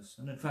Jesus.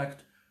 And in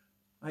fact,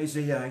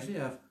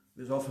 Isaiah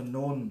is often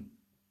known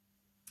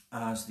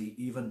as the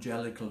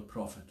evangelical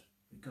prophet,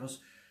 because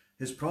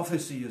his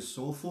prophecy is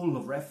so full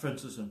of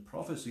references and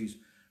prophecies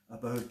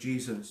about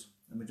Jesus.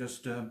 Let me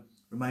just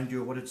remind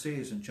you of what it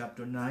says in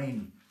chapter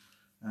 9.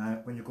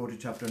 When you go to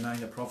chapter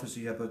 9, a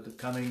prophecy about the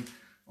coming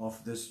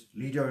of this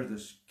leader,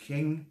 this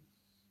king.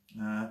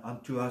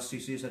 Unto us, he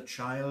says, a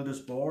child is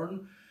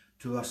born,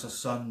 to us a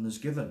son is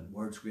given.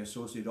 Words we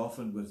associate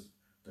often with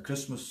the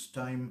Christmas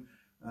time,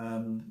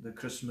 the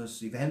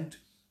Christmas event,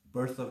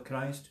 birth of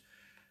Christ.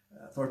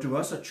 For to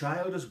us a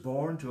child is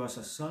born, to us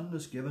a son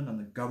is given, and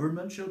the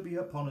government shall be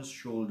upon his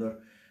shoulder,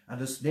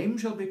 and his name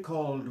shall be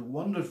called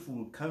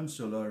Wonderful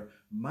Counselor,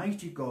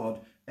 Mighty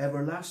God,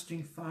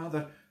 Everlasting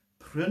Father,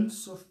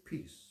 Prince of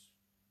Peace.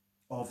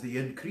 Of the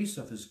increase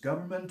of his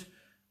government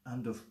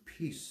and of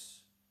peace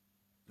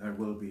there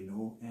will be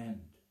no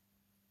end.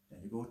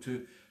 Then you go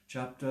to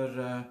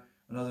chapter,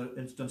 another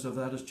instance of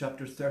that is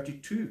chapter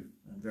 32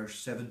 and verse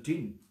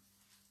 17,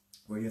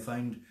 where you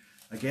find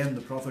again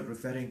the prophet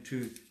referring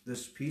to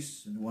this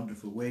peace in a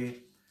wonderful way.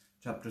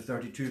 Chapter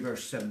 32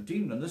 verse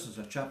 17, and this is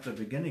a chapter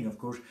beginning, of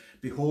course.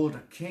 Behold,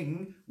 a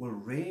king will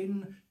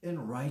reign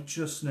in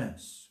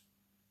righteousness.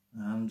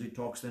 And he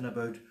talks then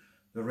about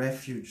the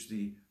refuge,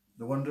 the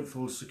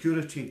wonderful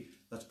security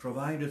that's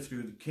provided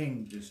through the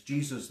king, this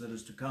Jesus that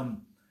is to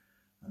come.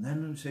 And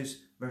then it says,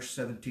 verse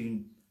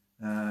 17,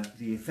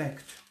 the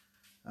effect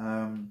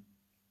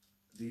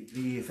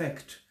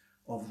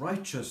of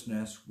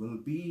righteousness will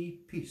be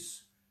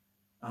peace,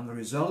 and the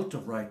result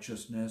of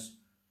righteousness,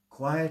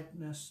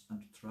 quietness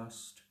and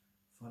trust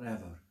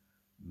forever.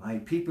 My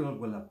people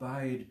will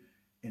abide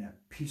in a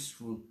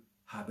peaceful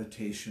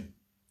habitation.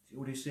 See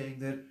what he's saying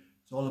there?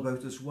 It's all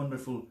about this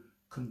wonderful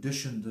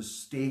condition, this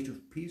state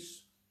of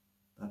peace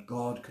that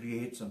God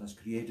creates and has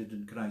created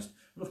in Christ.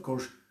 And of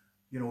course,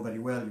 you know very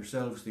well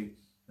yourselves the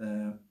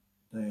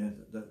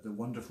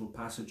wonderful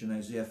passage in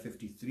Isaiah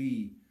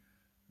 53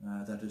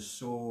 that is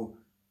so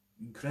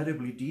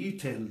incredibly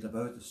detailed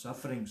about the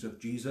sufferings of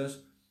Jesus.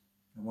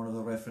 And one of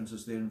the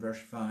references there in verse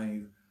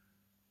 5,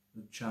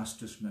 the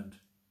chastisement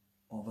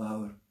of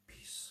our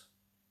peace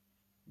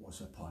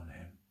was upon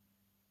him.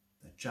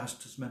 The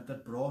chastisement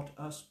that brought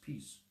us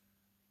peace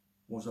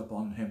was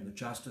upon him. The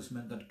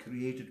chastisement that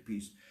created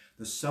peace.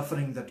 The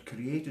suffering that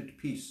created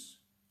peace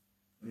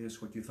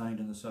is what you find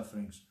in the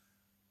sufferings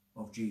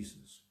of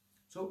Jesus.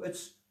 So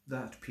it's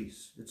that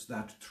peace. It's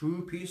that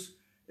true peace.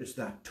 It's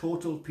that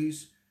total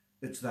peace.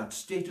 It's that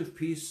state of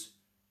peace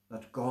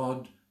that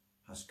God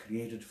has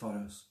created for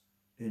us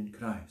in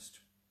Christ.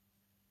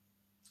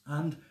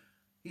 And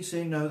he's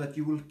saying now that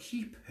you will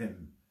keep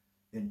him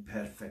in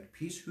perfect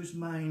peace, whose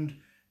mind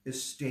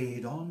is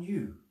stayed on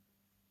you.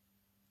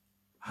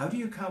 How do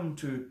you come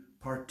to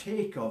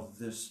partake of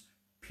this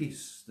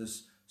peace,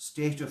 this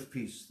state of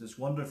peace, this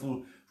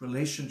wonderful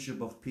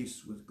relationship of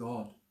peace with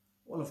God?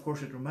 Well, of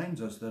course, it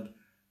reminds us that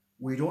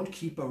we don't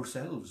keep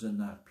ourselves in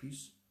that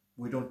peace.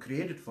 We don't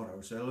create it for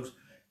ourselves.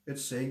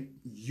 It's saying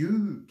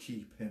you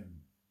keep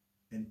him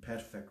in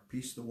perfect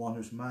peace, the one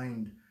whose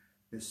mind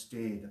is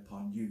stayed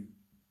upon you.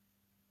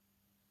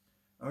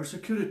 Our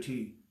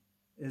security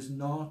is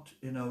not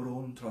in our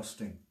own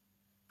trusting,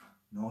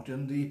 not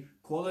in the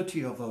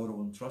quality of our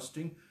own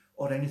trusting,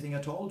 or anything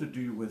at all to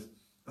do with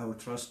our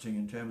trusting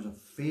in terms of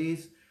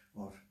faith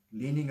or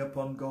leaning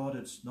upon God.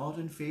 It's not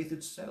in faith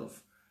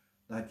itself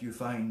that you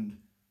find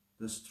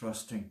this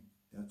trusting.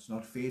 It's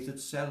not faith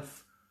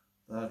itself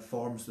that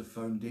forms the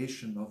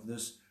foundation of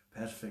this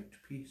perfect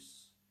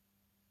peace.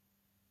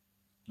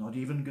 Not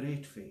even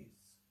great faith.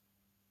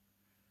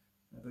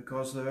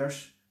 Because the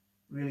verse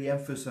really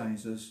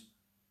emphasizes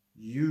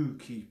you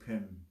keep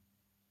him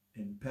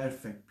in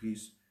perfect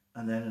peace,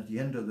 and then at the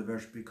end of the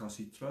verse, because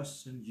he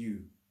trusts in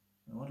you.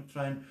 I want to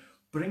try and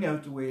bring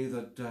out the way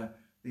that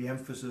the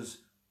emphasis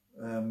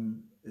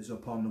is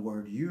upon the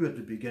word you at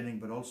the beginning,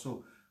 but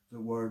also the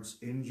words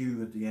in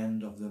you at the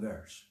end of the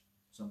verse.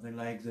 Something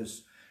like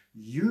this: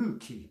 you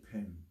keep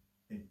him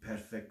in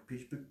perfect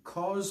peace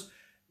because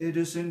it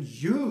is in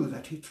you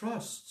that he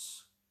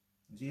trusts.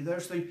 You see,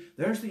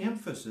 there's the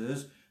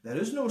emphasis. There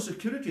is no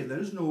security, there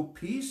is no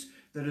peace,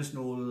 there is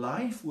no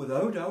life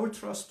without our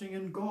trusting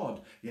in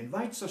God. He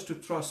invites us to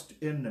trust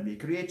in him. He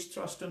creates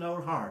trust in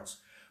our hearts.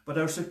 But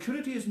our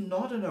security is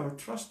not in our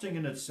trusting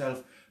in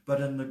itself, but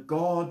in the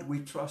God we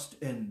trust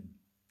in,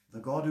 the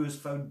God who is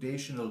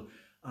foundational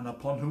and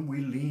upon whom we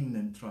lean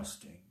in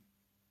trusting.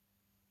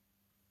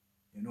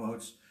 You know how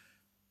it's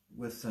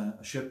with a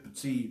ship at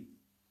sea,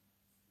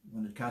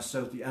 when it casts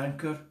out the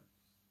anchor,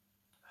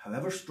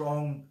 however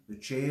strong the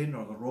chain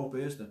or the rope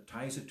is that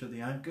ties it to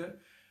the anchor,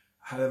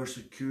 however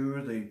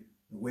secure the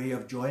way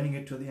of joining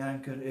it to the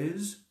anchor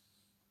is,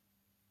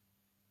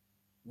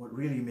 what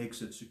really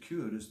makes it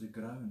secure is the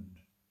ground,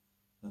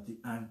 that the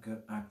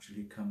anchor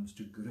actually comes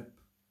to grip.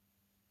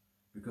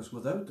 Because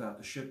without that,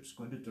 the ship's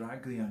going to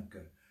drag the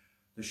anchor.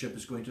 The ship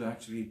is going to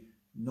actually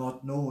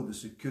not know the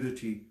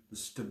security, the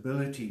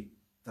stability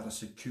that a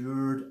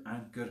secured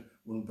anchor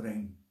will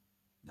bring.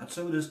 That's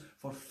how it is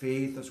for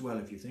faith as well.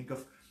 If you think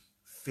of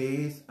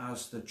faith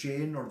as the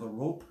chain or the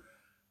rope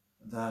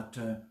that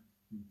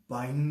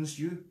binds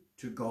you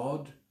to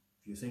God,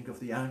 if you think of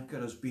the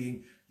anchor as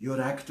being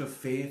your act of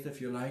faith, if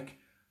you like,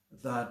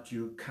 that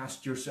you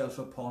cast yourself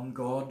upon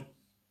God,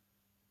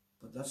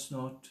 but that's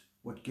not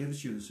what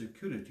gives you the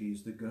security,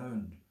 is the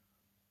ground.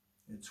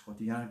 It's what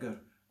the anchor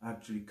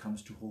actually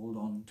comes to hold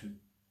on to.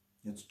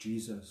 It's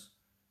Jesus.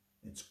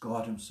 It's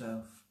God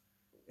himself.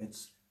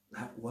 It's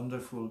that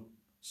wonderful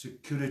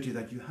security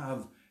that you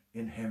have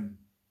in him.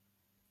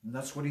 And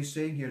that's what he's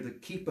saying here, the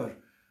keeper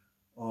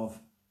of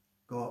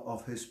God,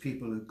 of his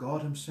people,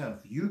 God himself.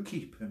 You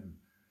keep him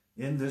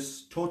in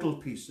this total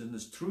peace, in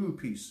this true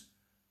peace,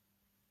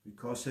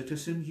 because it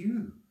is in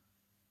you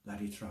that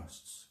he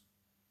trusts.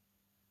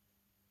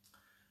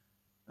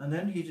 And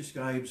then he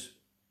describes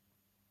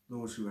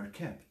those who are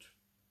kept.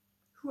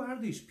 Who are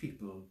these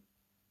people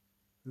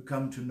who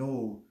come to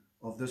know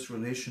of this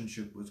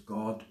relationship with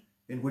God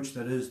in which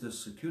there is this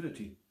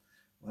security?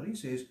 Well, he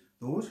says,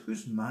 those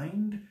whose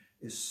mind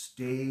is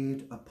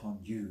stayed upon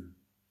you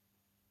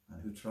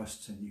and who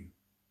trusts in you.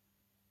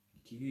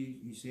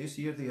 He says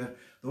here they are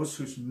those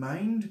whose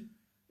mind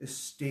is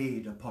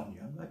stayed upon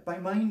you. And by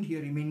mind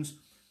here he means,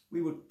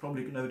 we would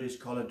probably nowadays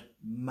call it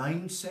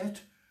mindset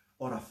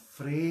or a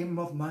frame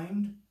of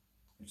mind.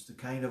 It's the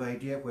kind of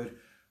idea where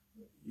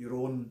your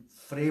own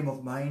frame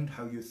of mind,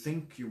 how you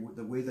think,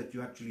 the way that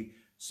you actually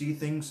see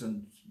things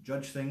and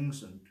judge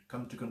things and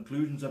come to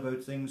conclusions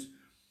about things.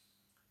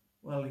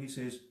 Well, he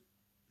says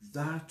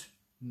that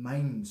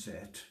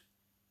mindset,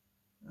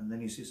 and then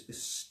he says,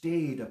 is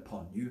stayed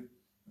upon you.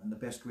 And the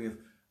best way of,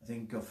 I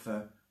think,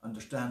 of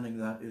understanding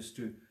that is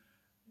to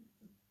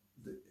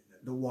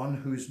the one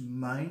whose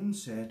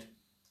mindset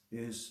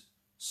is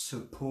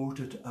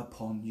supported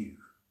upon you.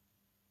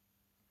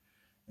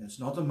 It's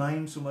not the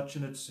mind so much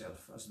in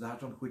itself as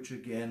that on which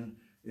again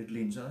it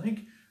leans. And I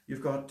think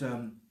you've got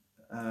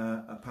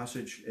a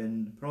passage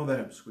in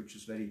Proverbs which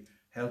is very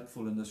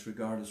helpful in this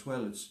regard as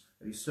well. It's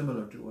very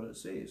similar to what it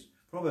says.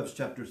 Proverbs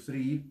chapter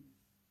 3,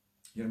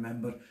 you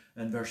remember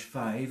in verse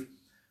 5,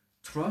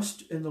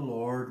 trust in the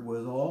Lord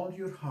with all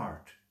your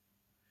heart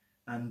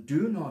and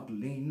do not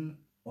lean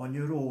on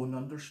your own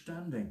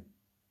understanding.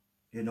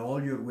 In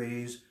all your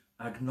ways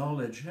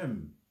acknowledge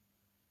him,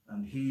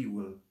 and he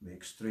will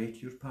make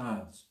straight your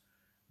paths.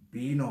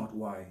 Be not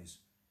wise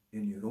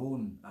in your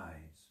own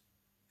eyes.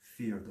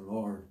 Fear the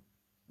Lord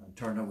and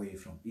turn away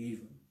from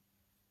evil.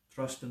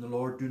 Trust in the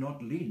Lord. Do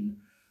not lean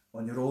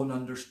on your own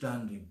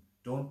understanding.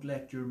 Don't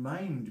let your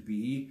mind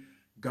be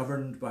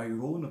governed by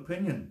your own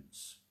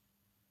opinions.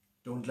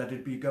 Don't let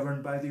it be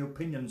governed by the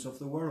opinions of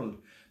the world,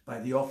 by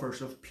the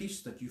offers of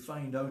peace that you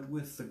find out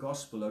with the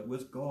gospel, out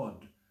with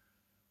God.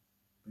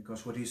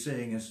 Because what he's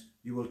saying is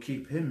you will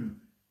keep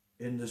him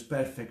in this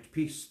perfect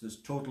peace,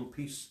 this total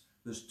peace,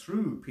 this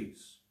true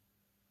peace.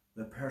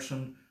 The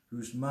person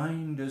whose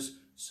mind is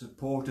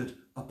supported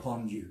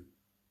upon you.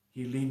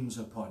 He leans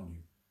upon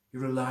you. He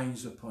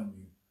relies upon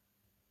you.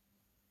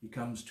 He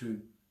comes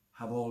to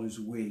have all his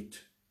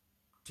weight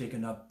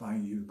taken up by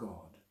you,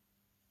 God.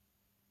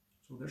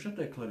 So there's a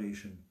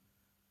declaration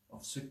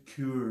of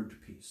secured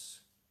peace.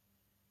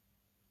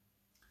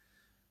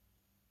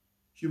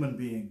 Human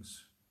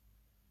beings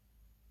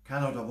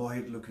cannot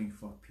avoid looking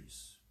for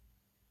peace.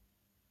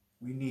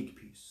 We need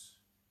peace.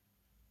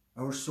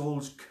 Our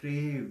souls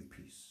crave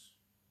peace.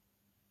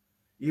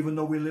 Even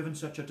though we live in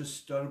such a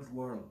disturbed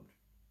world,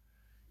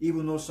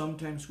 even though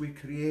sometimes we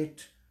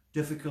create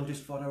difficulties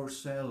for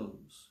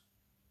ourselves,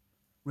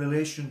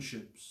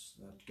 relationships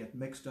that get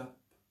mixed up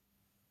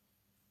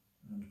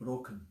and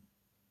broken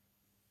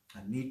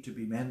and need to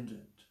be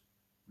mended,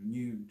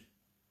 renewed,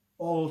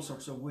 all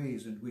sorts of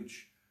ways in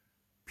which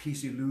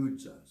peace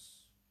eludes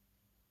us.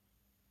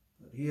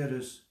 But here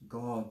is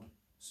God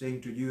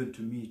saying to you and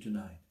to me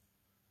tonight,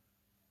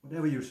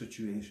 whatever your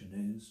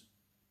situation is,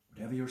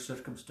 whatever your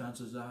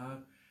circumstances are,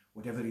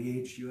 whatever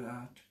age you're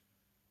at,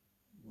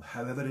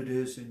 however it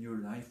is in your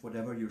life,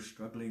 whatever you're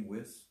struggling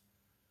with,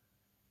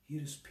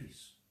 here is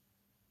peace.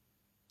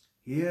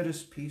 Here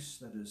is peace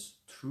that is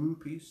true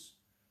peace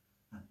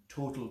and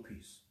total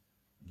peace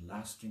and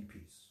lasting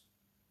peace.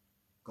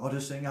 God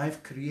is saying,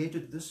 I've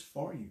created this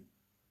for you.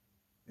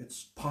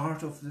 It's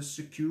part of this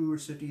secure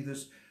city,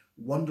 this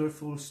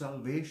wonderful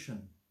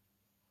salvation.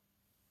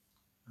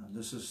 And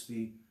this is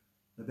the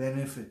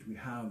benefit we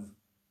have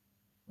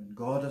when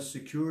God has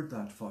secured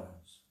that for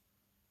us.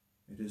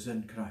 It is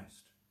in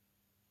Christ.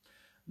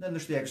 And then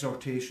there's the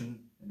exhortation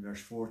in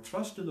verse 4,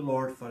 trust in the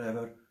Lord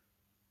forever,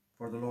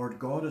 for the Lord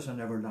God is an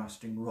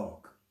everlasting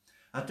rock.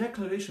 A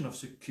declaration of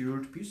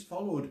secured peace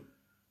followed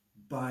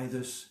by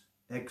this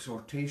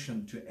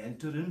exhortation to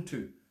enter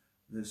into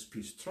this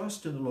peace.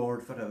 Trust in the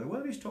Lord forever.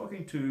 Well, he's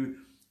talking to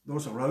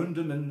those around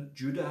him in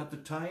Judah at the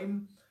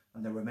time,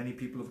 and there were many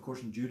people, of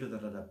course, in Judah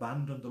that had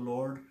abandoned the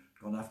Lord,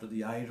 gone after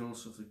the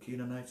idols of the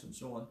Canaanites and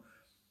so on.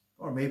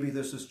 Or maybe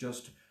this is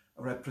just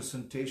a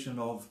representation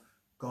of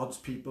God's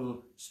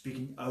people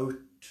speaking out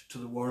to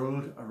the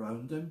world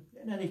around them.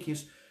 In any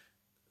case,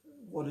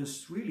 what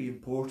is really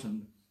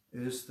important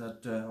is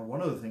that, or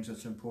one of the things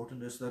that's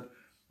important is that,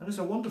 and it's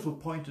a wonderful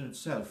point in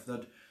itself,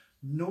 that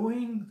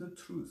knowing the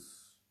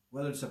truth,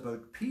 whether it's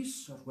about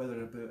peace or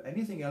whether it's about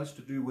anything else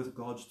to do with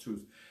God's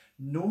truth,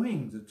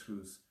 knowing the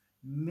truth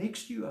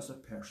makes you as a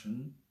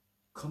person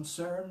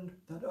concerned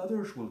that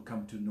others will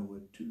come to know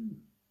it too.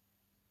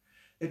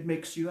 It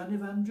makes you an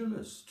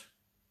evangelist.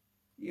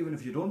 Even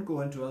if you don't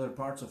go into other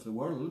parts of the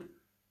world,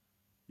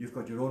 you've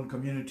got your own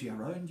community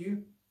around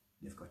you,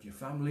 you've got your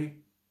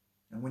family,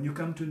 and when you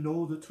come to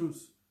know the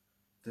truth,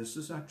 this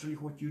is actually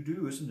what you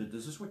do, isn't it?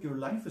 This is what your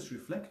life is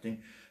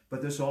reflecting,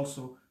 but this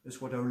also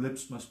is what our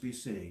lips must be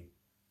saying.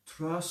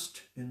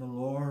 Trust in the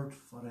Lord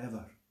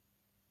forever.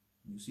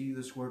 You see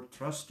this word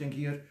trusting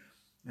here.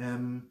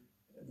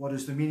 What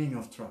is the meaning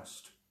of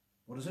trust?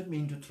 What does it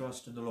mean to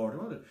trust in the Lord?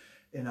 Well,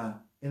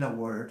 in a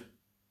word,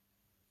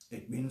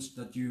 it means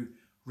that you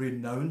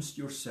renounce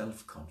your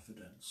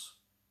self-confidence.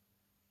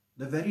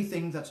 The very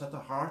thing that's at the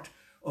heart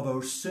of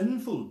our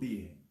sinful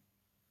being.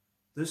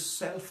 This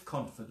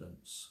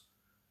self-confidence,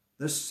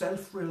 this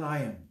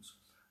self-reliance,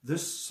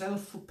 this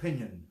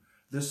self-opinion,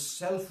 this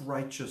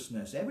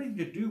self-righteousness, everything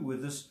to do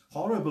with this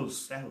horrible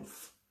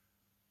self,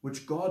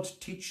 which God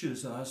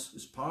teaches us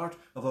is part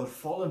of our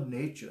fallen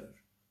nature.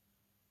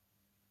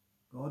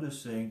 God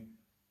is saying,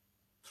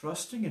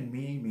 trusting in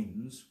me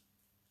means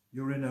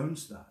you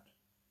renounce that.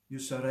 You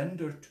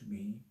surrender to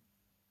me.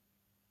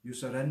 You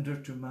surrender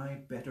to my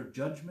better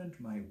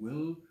judgment, my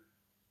will,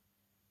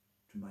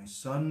 to my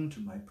Son, to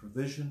my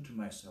provision, to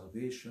my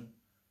salvation.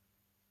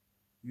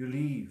 You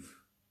leave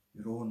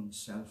your own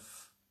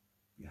self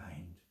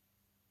behind.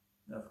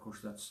 Now, of course,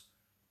 that's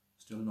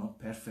still not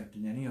perfect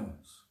in any of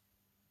us.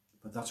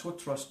 But that's what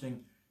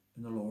trusting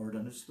in the Lord,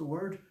 and it's the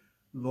word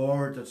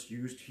Lord that's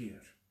used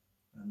here.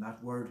 And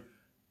that word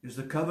is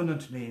the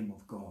covenant name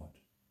of God.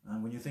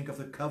 And when you think of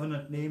the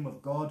covenant name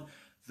of God,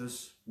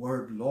 this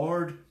word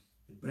Lord,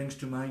 it brings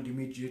to mind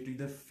immediately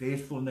the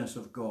faithfulness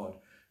of God.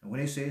 And when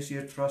he says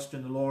here, trust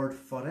in the Lord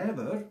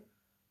forever,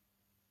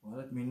 well,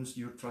 it means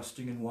you're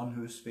trusting in one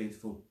who is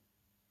faithful.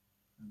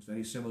 And it's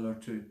very similar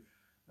to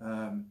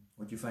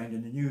what you find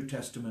in the New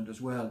Testament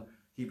as well.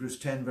 Hebrews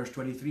 10 verse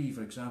 23,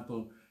 for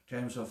example, in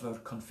terms of our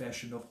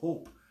confession of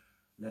hope.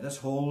 Let us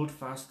hold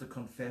fast the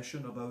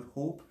confession about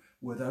hope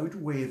without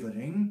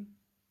wavering.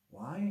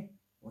 Why?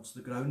 What's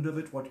the ground of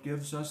it? What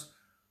gives us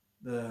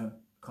the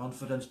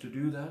confidence to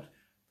do that?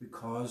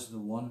 Because the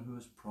one who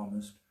has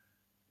promised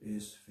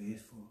is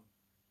faithful.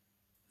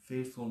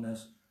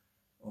 Faithfulness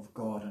of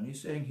God. And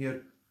he's saying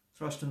here,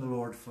 trust in the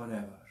Lord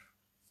forever.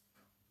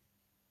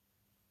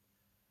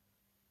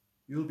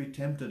 You'll be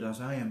tempted, as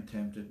I am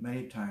tempted,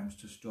 many times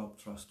to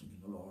stop trusting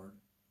in the Lord.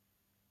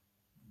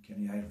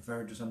 Kenny, I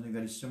referred to something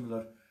very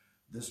similar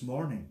this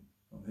morning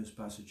from his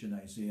passage in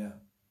Isaiah.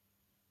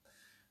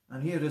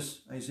 And here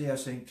is Isaiah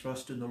saying,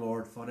 trust in the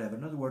Lord forever.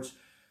 In other words,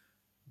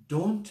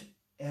 don't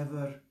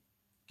ever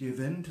give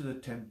in to the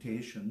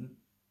temptation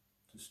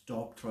to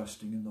stop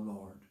trusting in the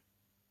Lord.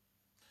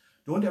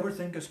 Don't ever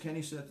think, as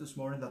Kenny said this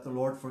morning, that the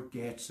Lord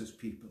forgets his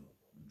people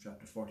in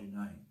chapter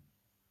 49.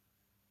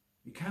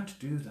 He can't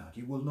do that.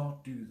 He will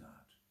not do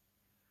that.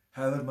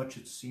 However much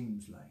it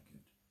seems like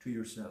it to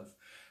yourself,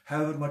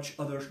 however much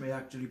others may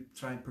actually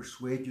try and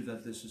persuade you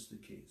that this is the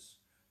case.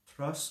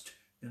 Trust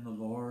in the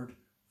Lord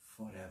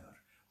forever.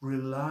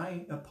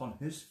 Rely upon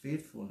his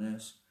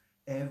faithfulness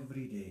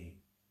every day.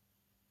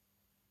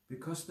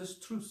 Because this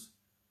truth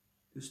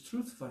is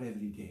truth for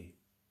every day.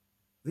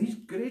 These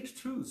great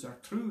truths are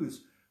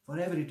truths for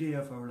every day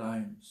of our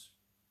lives.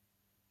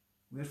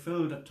 We're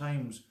filled at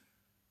times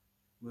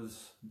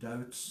with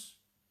doubts,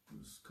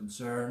 with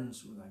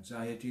concerns, with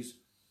anxieties.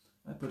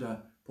 I put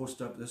a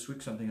post up this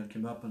week, something that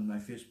came up on my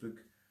Facebook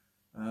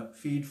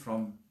feed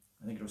from,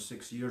 I think it was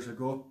 6 years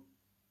ago.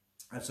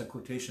 That's a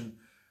quotation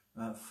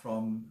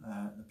from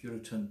the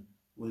Puritan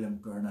William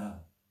Gurnall.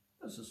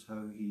 This is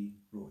how he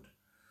wrote.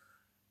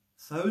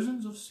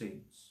 Thousands of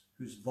saints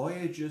whose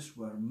voyages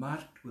were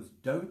marked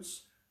with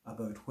doubts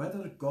about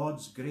whether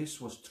God's grace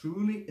was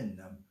truly in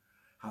them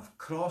have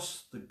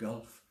crossed the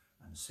gulf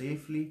and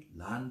safely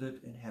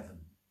landed in heaven.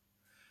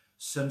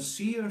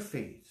 Sincere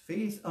faith,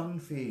 faith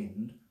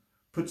unfeigned,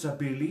 puts a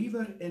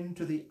believer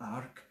into the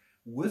ark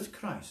with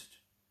Christ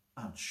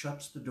and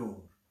shuts the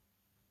door.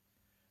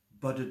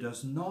 But it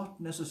does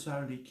not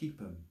necessarily keep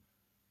him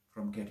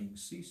from getting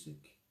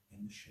seasick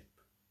in the ship.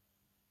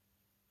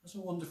 That's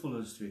a wonderful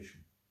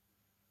illustration.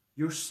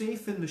 You're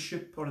safe in the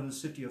ship or in the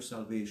city of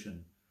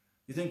salvation.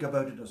 You think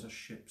about it as a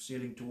ship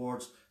sailing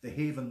towards the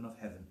haven of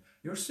heaven.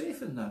 You're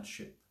safe in that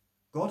ship.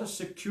 God has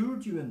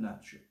secured you in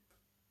that ship.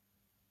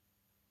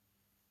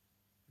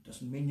 It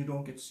doesn't mean you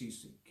don't get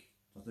seasick,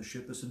 that the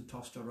ship isn't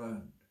tossed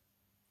around,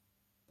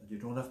 that you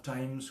don't have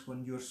times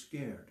when you're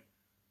scared,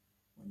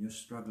 when you're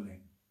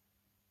struggling.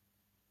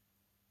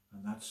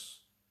 And that's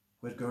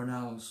where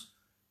Gurnall's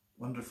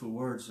wonderful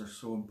words are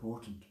so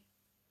important.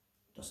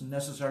 It doesn't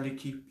necessarily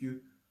keep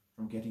you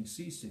from getting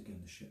seasick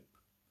in the ship.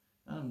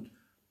 And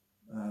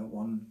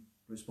one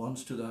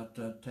response to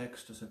that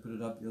text, as I put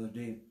it up the other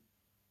day,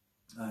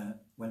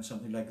 went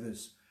something like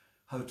this.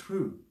 How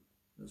true,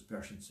 this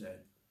person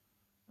said.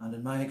 And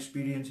in my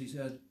experience, he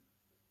said,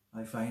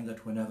 I find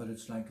that whenever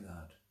it's like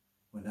that,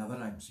 whenever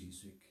I'm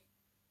seasick,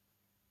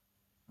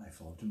 I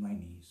fall to my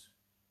knees.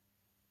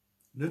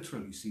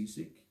 Literally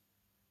seasick,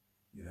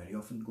 you very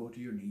often go to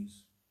your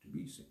knees to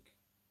be sick.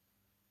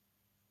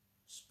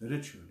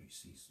 Spiritually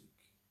seasick,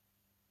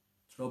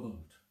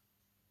 troubled,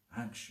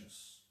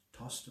 anxious,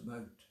 tossed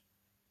about,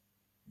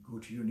 you go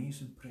to your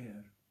knees in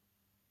prayer.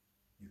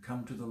 You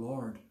come to the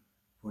Lord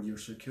where your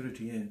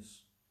security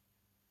is.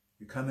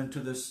 You come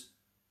into this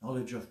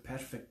knowledge of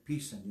perfect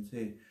peace and you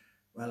say,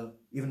 well,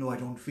 even though I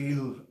don't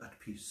feel at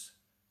peace,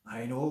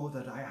 I know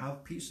that I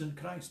have peace in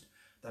Christ,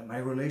 that my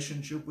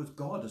relationship with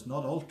God is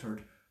not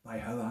altered by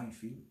how I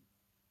feel.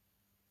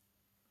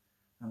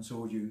 And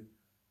so you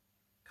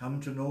come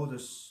to know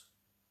this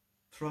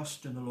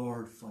trust in the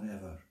Lord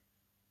forever.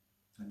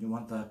 And you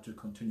want that to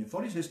continue.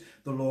 For he says,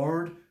 the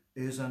Lord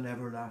is an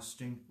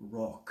everlasting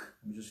rock.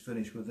 Let me just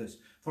finish with this.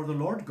 For the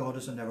Lord God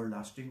is an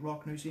everlasting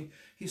rock. Now you see,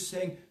 he's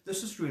saying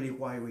this is really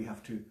why we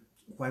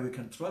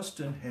can trust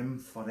in him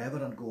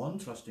forever and go on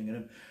trusting in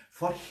him.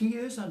 For he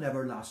is an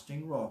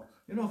everlasting rock.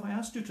 You know, if I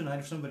asked you tonight,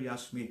 if somebody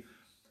asked me,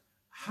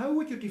 how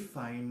would you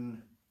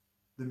define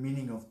the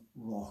meaning of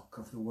rock,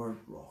 of the word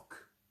rock?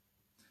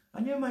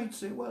 And you might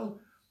say, well,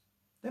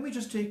 let me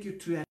just take you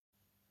to,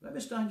 let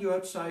me stand you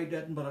outside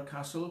Edinburgh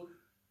Castle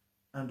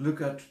and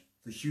look at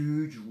the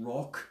huge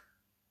rock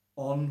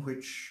on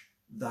which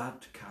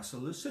that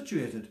castle is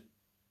situated.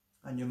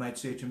 And you might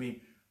say to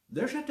me,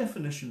 there's a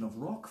definition of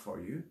rock for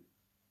you,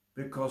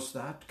 because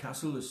that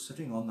castle is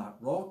sitting on that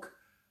rock,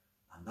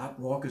 and that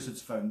rock is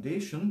its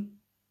foundation,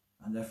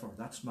 and therefore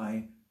that's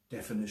my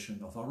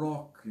definition of a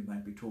rock, you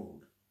might be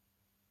told.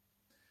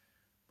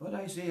 But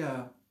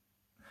Isaiah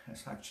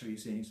is actually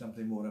saying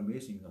something more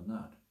amazing than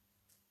that.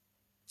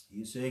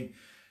 He's saying,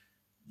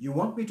 you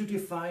want me to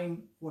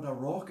define what a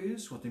rock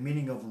is, what the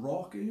meaning of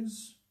rock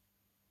is?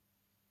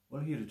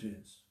 Well, here it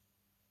is.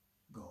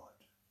 God.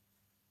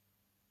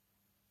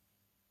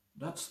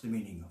 That's the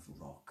meaning of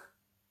rock.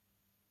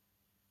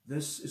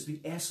 This is the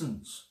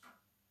essence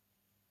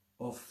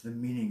of the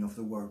meaning of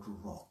the word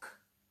rock.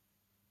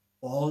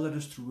 All that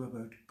is true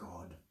about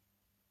God.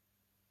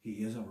 He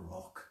is a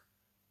rock.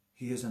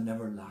 He is an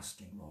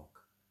everlasting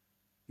rock.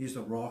 He is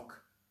the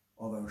rock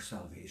of our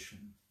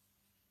salvation.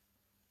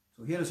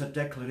 So here is a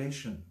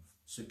declaration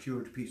of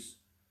secured peace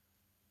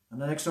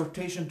and an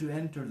exhortation to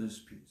enter this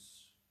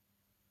peace,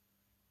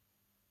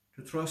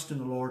 to trust in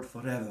the Lord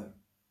forever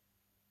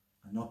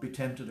and not be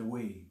tempted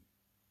away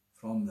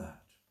from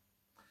that.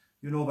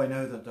 You know by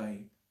now that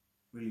I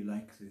really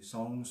like the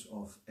songs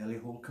of Ellie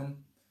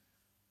Holcomb.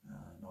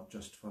 not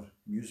just for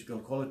musical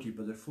quality,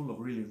 but they're full of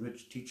really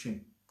rich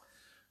teaching.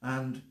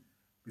 And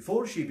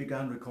before she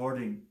began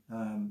recording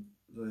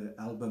the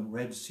album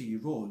Red Sea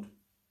Road,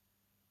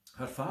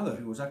 her father,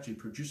 who was actually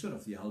producer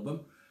of the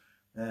album,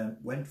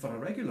 went for a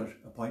regular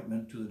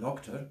appointment to the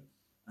doctor,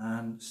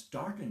 and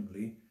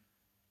startlingly,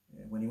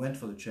 when he went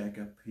for the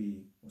checkup,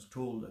 he was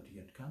told that he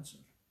had cancer.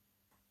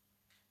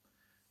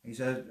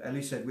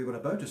 Ellie said, we were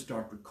about to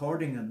start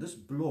recording and this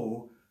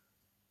blow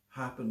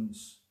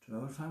happens to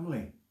our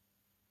family.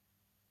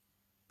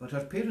 But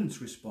her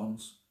parents'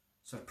 response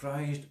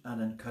surprised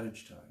and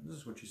encouraged her. This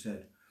is what she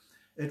said.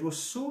 It was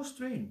so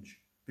strange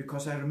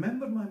because I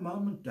remember my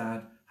mum and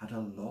dad had a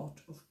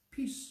lot of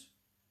peace.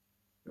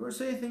 They would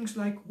say things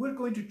like, we're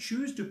going to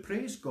choose to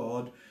praise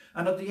God,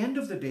 and at the end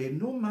of the day,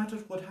 no matter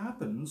what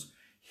happens,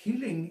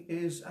 healing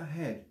is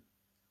ahead.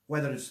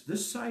 Whether it's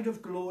this side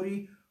of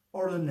glory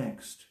or the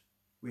next,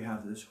 we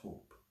have this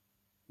hope.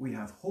 We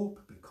have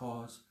hope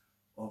because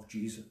of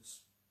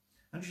Jesus.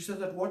 And she said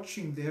that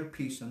watching their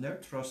peace and their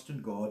trust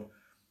in God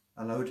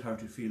allowed her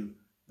to feel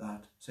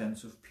that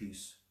sense of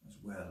peace as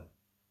well.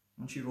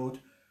 And she wrote,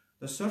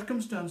 the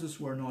circumstances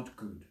were not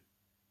good,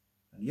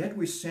 and yet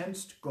we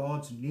sensed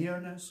God's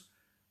nearness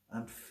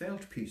and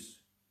felt peace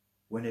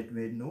when it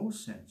made no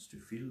sense to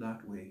feel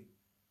that way.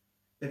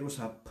 It was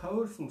a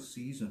powerful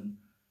season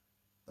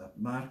that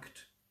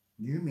marked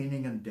new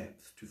meaning and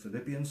depth to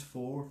Philippians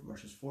 4,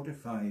 verses 4 to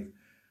 5.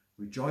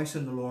 Rejoice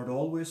in the Lord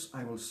always.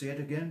 I will say it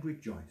again,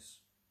 rejoice.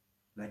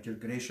 Let your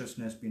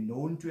graciousness be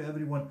known to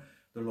everyone.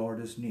 The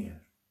Lord is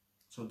near.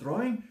 So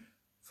drawing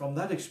from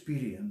that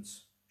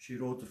experience, she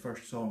wrote the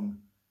first song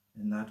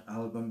in that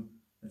album.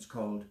 It's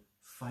called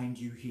Find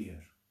You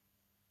Here.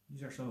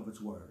 These are some of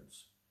its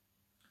words.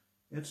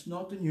 It's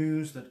not the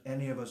news that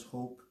any of us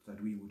hoped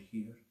that we would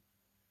hear.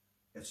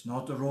 It's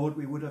not the road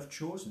we would have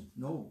chosen.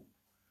 No.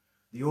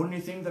 The only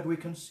thing that we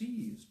can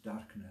see is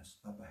darkness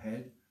up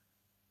ahead.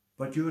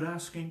 But you're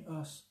asking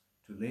us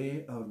to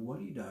lay our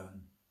worry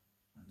down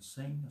and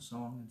sing a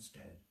song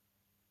instead.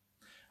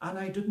 And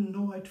I didn't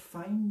know I'd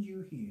find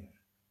you here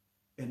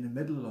in the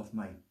middle of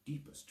my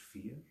deepest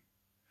fear.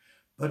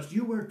 But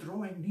you were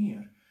drawing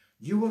near.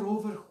 You were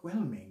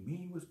overwhelming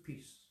me with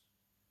peace.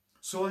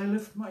 So I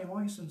lift my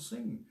voice and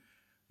sing.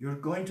 You're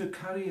going to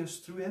carry us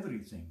through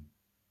everything.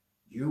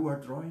 You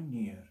are drawing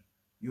near.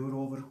 You're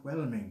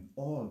overwhelming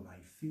all my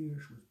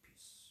fears with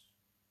peace.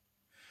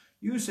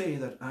 You say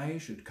that I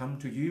should come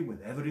to you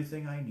with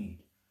everything I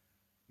need.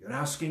 You're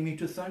asking me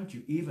to thank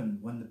you even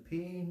when the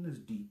pain is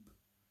deep.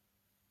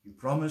 You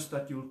promise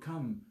that you'll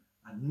come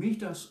and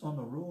meet us on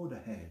the road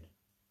ahead.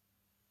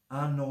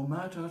 And no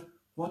matter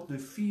what the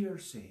fear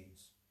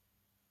says,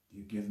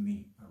 you give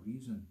me a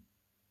reason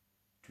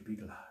to be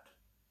glad.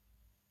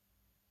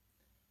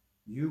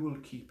 You will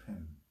keep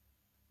him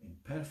in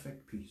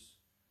perfect peace,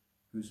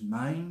 whose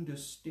mind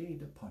is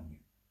stayed upon you,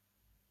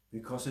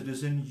 because it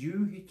is in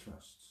you he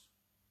trusts.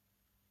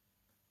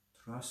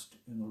 Trust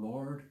in the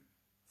Lord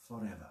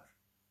forever,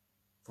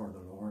 for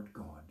the Lord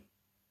God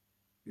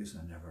is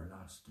an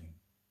everlasting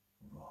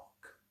rock.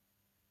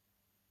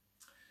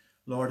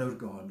 Lord our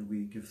God,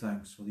 we give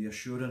thanks for the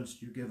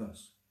assurance you give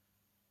us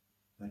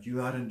that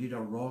you are indeed a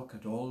rock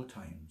at all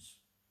times,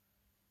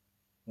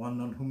 one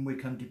on whom we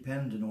can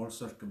depend in all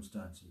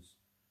circumstances.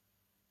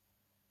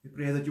 We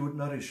pray that you would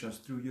nourish us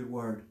through your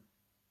word,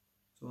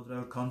 so that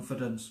our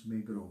confidence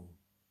may grow,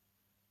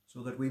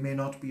 so that we may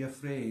not be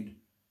afraid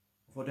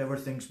of whatever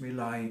things may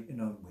lie in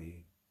our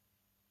way,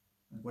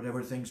 and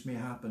whatever things may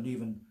happen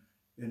even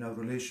in our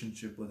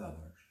relationship with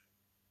others.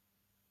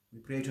 We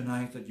pray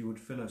tonight that you would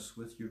fill us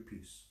with your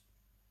peace,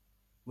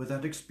 with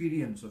that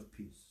experience of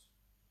peace,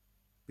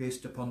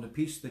 based upon the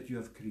peace that you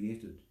have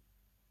created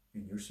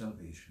in your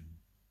salvation.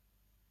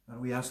 And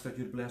we ask that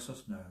you'd bless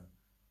us now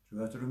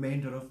throughout the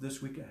remainder of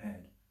this week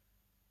ahead.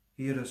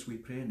 Hear us, we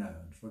pray now,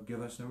 and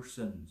forgive us our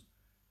sins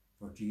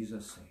for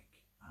Jesus'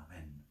 sake.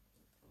 Amen.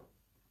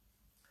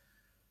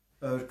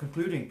 Our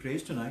concluding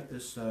praise tonight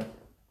is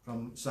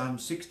from Psalm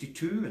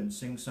 62 in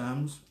Sing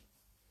Psalms.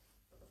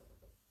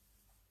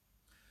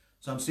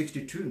 Psalm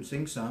 62 in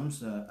Sing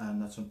Psalms,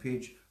 and that's on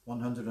page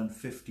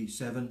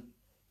 157.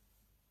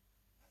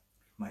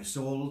 My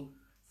soul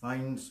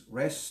finds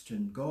rest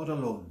in God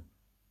alone.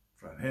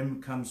 From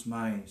him comes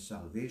my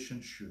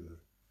salvation sure.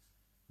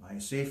 My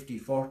safety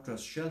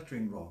fortress,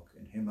 sheltering rock,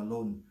 in him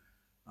alone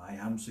I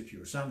am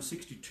secure. Psalm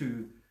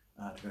 62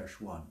 at verse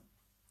 1.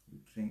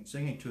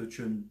 Singing to the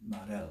tune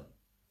Marel.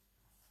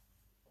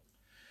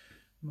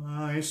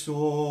 My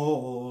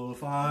soul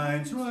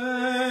finds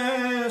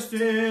rest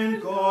in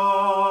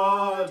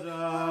God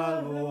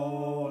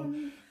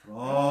alone.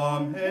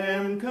 From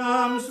him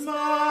comes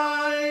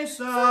my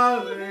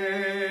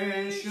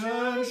salvation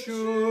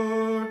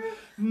sure.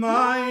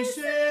 My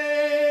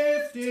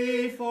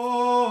safety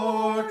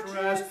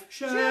fortress,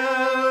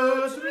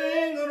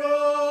 sheltering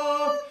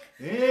rock,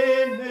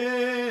 in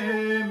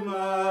him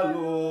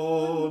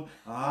alone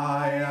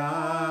I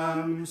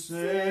am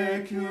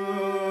secure.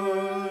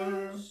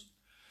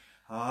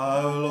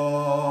 How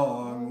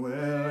long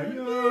will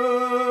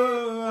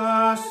you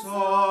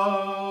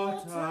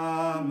assault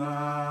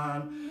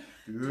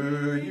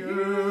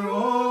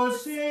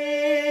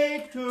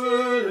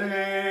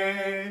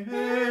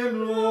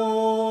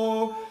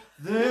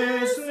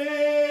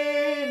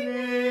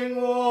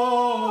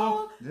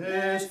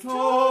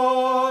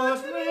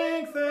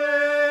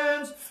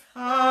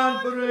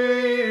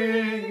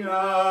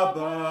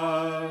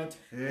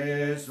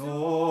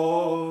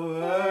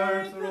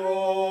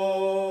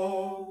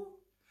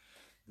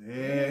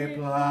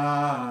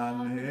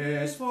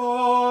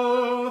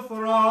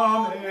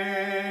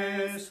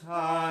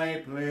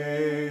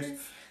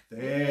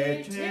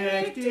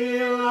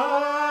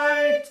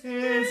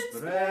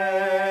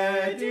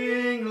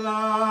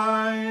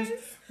lies,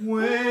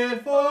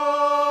 with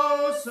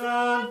false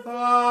and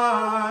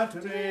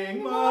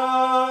flattering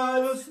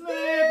mouths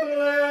they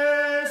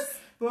bless,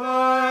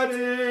 but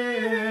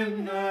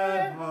in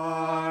their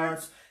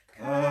hearts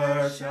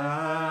curse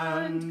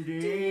and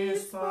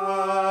despise.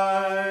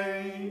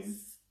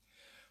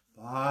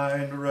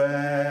 Find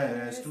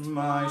rest,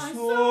 my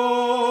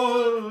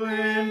soul,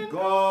 in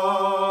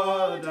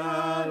God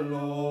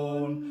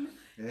alone.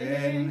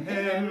 In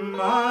him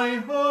my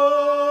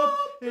hope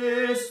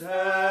is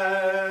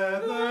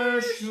ever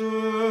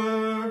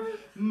sure,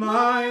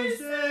 my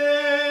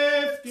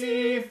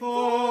safety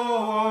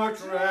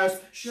fortress,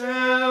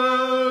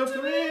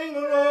 sheltering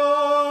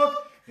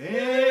rock.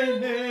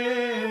 In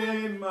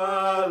him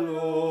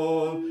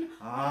alone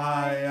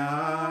I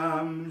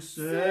am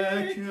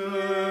secured.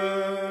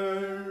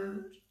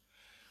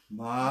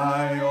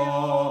 My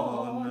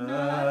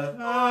honour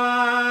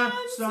and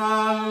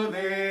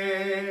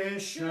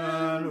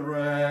salvation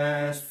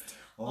rest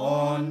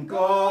on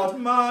God,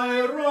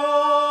 my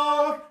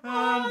rock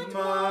and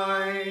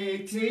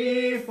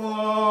mighty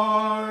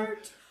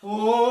fort.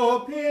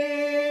 O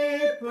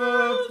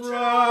people,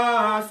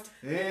 trust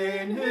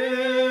in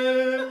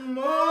him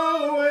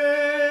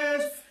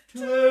always,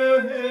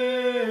 to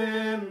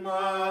him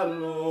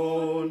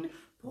alone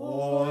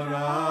pour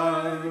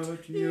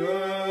out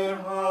your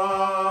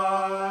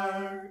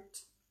heart.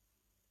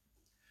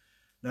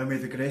 Now may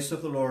the grace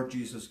of the Lord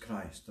Jesus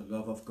Christ, the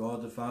love of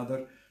God the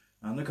Father,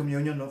 and the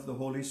communion of the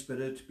Holy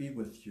Spirit be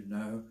with you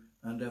now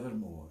and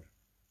evermore.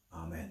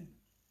 Amen.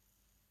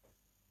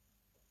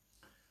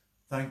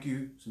 Thank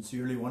you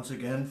sincerely once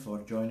again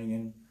for joining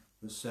in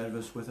this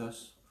service with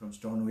us from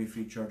Stornoway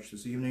Free Church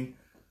this evening.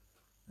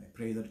 I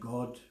pray that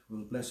God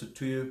will bless it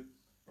to you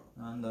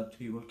and that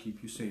he will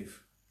keep you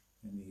safe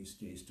in these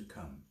days to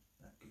come.